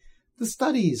mothering, the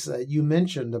studies that you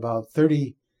mentioned about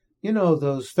 30,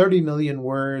 those 30 million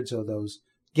words or those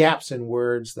gaps in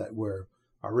words that were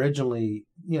originally,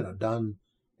 done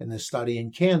in this study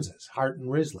in Kansas, Hart and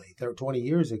Risley, 20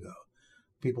 years ago.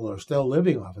 People are still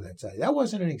living off of that study. That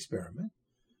wasn't an experiment.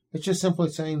 It's just simply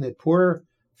saying that poor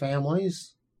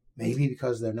families, maybe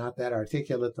because they're not that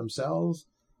articulate themselves,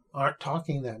 aren't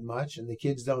talking that much, and the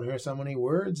kids don't hear so many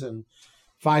words, and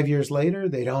 5 years later,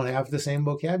 they don't have the same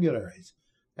vocabularies.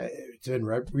 It's been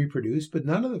reproduced, but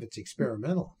none of it's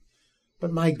experimental.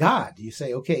 But my God, you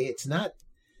say, okay, it's not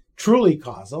truly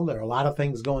causal. There are a lot of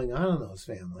things going on in those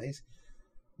families,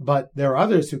 but there are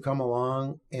others who come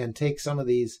along and take some of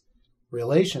these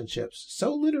relationships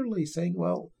so literally, saying,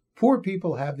 well, poor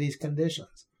people have these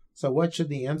conditions. So what should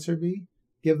the answer be?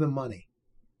 Give them money.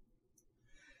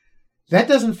 That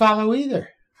doesn't follow either.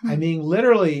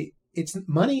 Literally, it's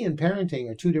money and parenting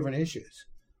are two different issues.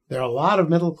 There are a lot of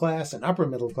middle class and upper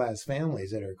middle class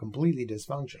families that are completely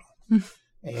dysfunctional.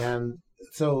 And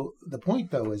so the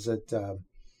point, though, is that,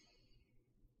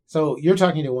 so you're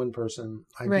talking to one person,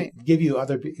 I give you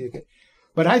other people,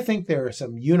 but I think there are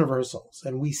some universals,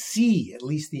 and we see at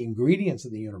least the ingredients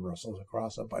of the universals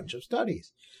across a bunch of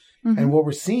studies. Mm-hmm. And what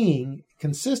we're seeing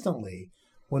consistently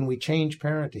when we change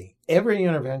parenting, every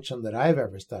intervention that I've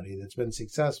ever studied that's been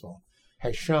successful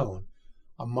has shown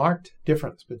a marked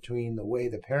difference between the way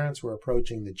the parents were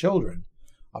approaching the children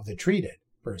of the treated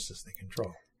versus the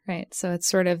control. Right. So it's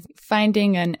sort of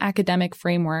finding an academic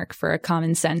framework for a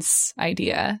common sense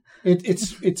idea.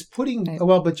 It's putting, right.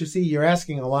 Well, but you see, you're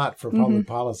asking a lot for public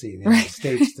policy in the United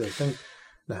States to think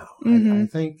now. I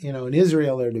think, in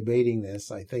Israel, they're debating this.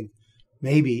 I think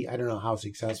maybe, I don't know how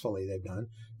successfully they've done.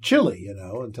 Chile,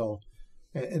 until,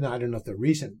 and I don't know if the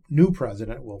recent new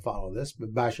president will follow this,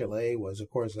 but Bachelet was,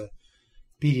 of course, a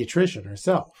pediatrician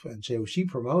herself. And she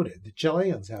promoted. The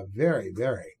Chileans have very,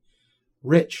 very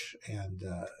rich and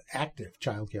active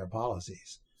childcare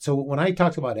policies. So when I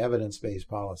talk about evidence-based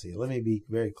policy, let me be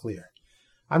very clear.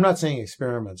 I'm not saying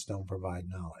experiments don't provide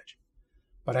knowledge,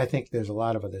 but I think there's a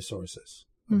lot of other sources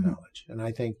of knowledge. And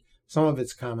I think some of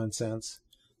it's common sense.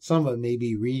 Some of it may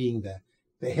be reading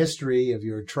the history of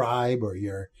your tribe or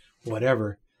your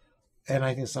whatever. And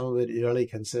I think some of it really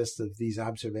consists of these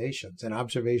observations and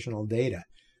observational data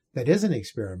that isn't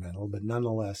experimental, but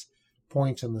nonetheless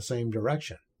points in the same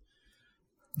direction.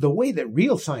 The way that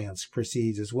real science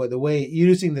proceeds is the way,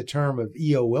 using the term of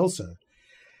E.O. Wilson,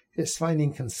 is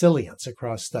finding consilience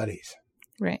across studies.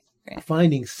 Right.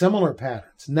 Finding similar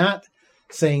patterns, not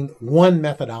saying one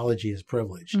methodology is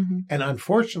privileged. And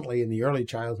unfortunately, in the early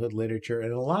childhood literature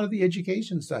and a lot of the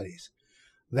education studies,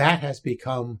 that has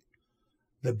become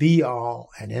the be-all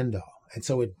and end-all. And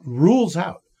so it rules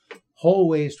out whole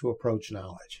ways to approach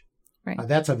knowledge. Right.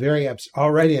 That's a very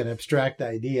already an abstract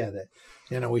idea that,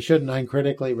 we shouldn't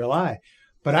uncritically rely.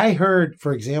 But I heard,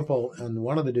 for example, in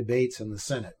one of the debates in the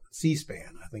Senate,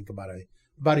 C-SPAN, I think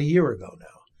about a year ago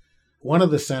now, one of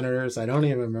the senators, I don't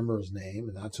even remember his name,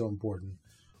 and not so important,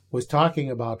 was talking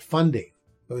about funding.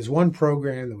 There was one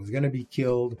program that was going to be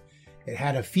killed. It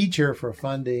had a feature for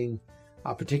funding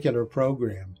a particular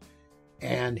program.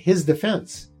 And his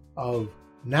defense of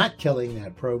not killing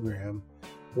that program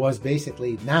was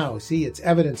basically, now, see, it's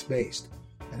evidence-based,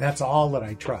 and that's all that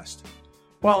I trust.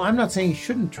 Well, I'm not saying you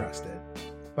shouldn't trust it,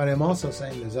 but I'm also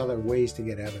saying there's other ways to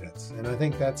get evidence. And I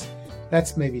think that's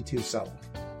maybe too subtle.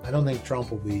 I don't think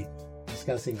Trump will be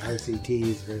discussing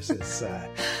RCTs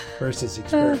versus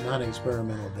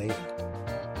non-experimental data.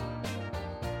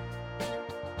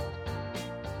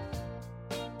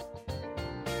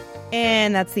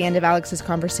 And that's the end of Alex's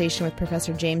conversation with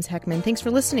Professor James Heckman. Thanks for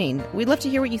listening. We'd love to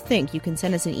hear what you think. You can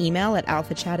send us an email at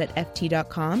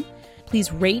alphachat@ft.com.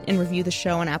 Please rate and review the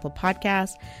show on Apple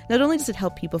Podcasts. Not only does it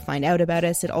help people find out about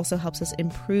us, it also helps us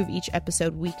improve each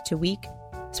episode week to week.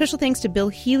 Special thanks to Bill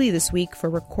Healy this week for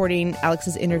recording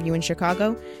Alex's interview in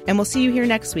Chicago. And we'll see you here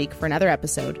next week for another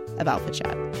episode of Alpha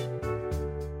Chat.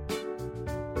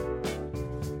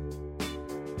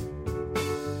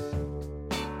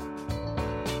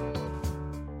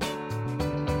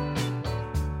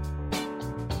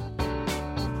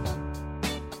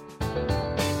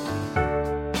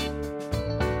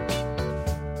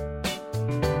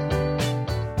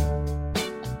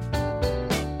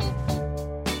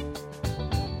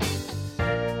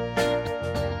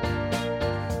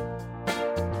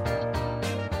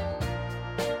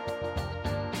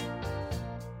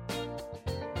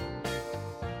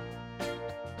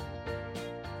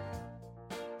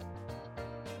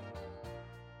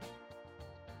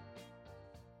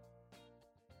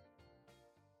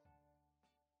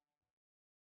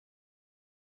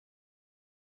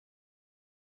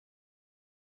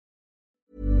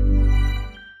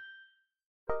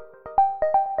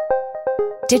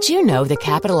 Did you know the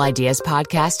Capital Ideas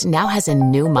podcast now has a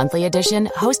new monthly edition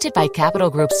hosted by Capital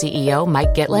Group CEO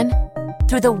Mike Gitlin?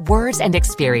 Through the words and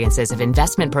experiences of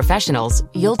investment professionals,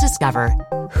 you'll discover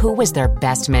who was their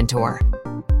best mentor,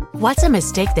 what's a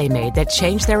mistake they made that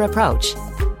changed their approach,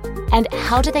 and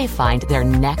how do they find their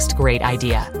next great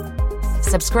idea.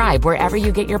 Subscribe wherever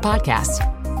you get your podcasts.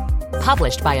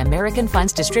 Published by American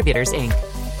Funds Distributors, Inc.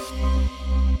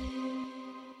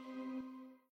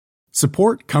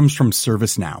 Support comes from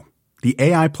ServiceNow, the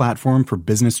AI platform for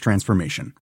business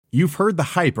transformation. You've heard the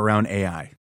hype around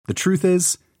AI. The truth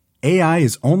is, AI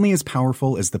is only as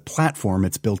powerful as the platform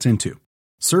it's built into.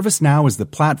 ServiceNow is the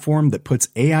platform that puts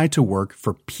AI to work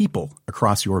for people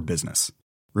across your business,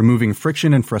 removing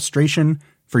friction and frustration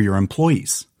for your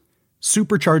employees,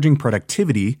 supercharging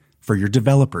productivity for your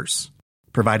developers,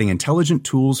 providing intelligent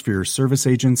tools for your service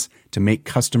agents to make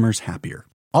customers happier.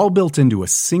 All built into a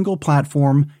single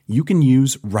platform you can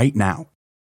use right now.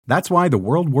 That's why the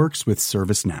world works with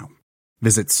ServiceNow.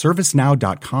 Visit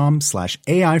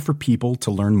servicenow.com/AI for people to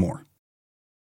learn more.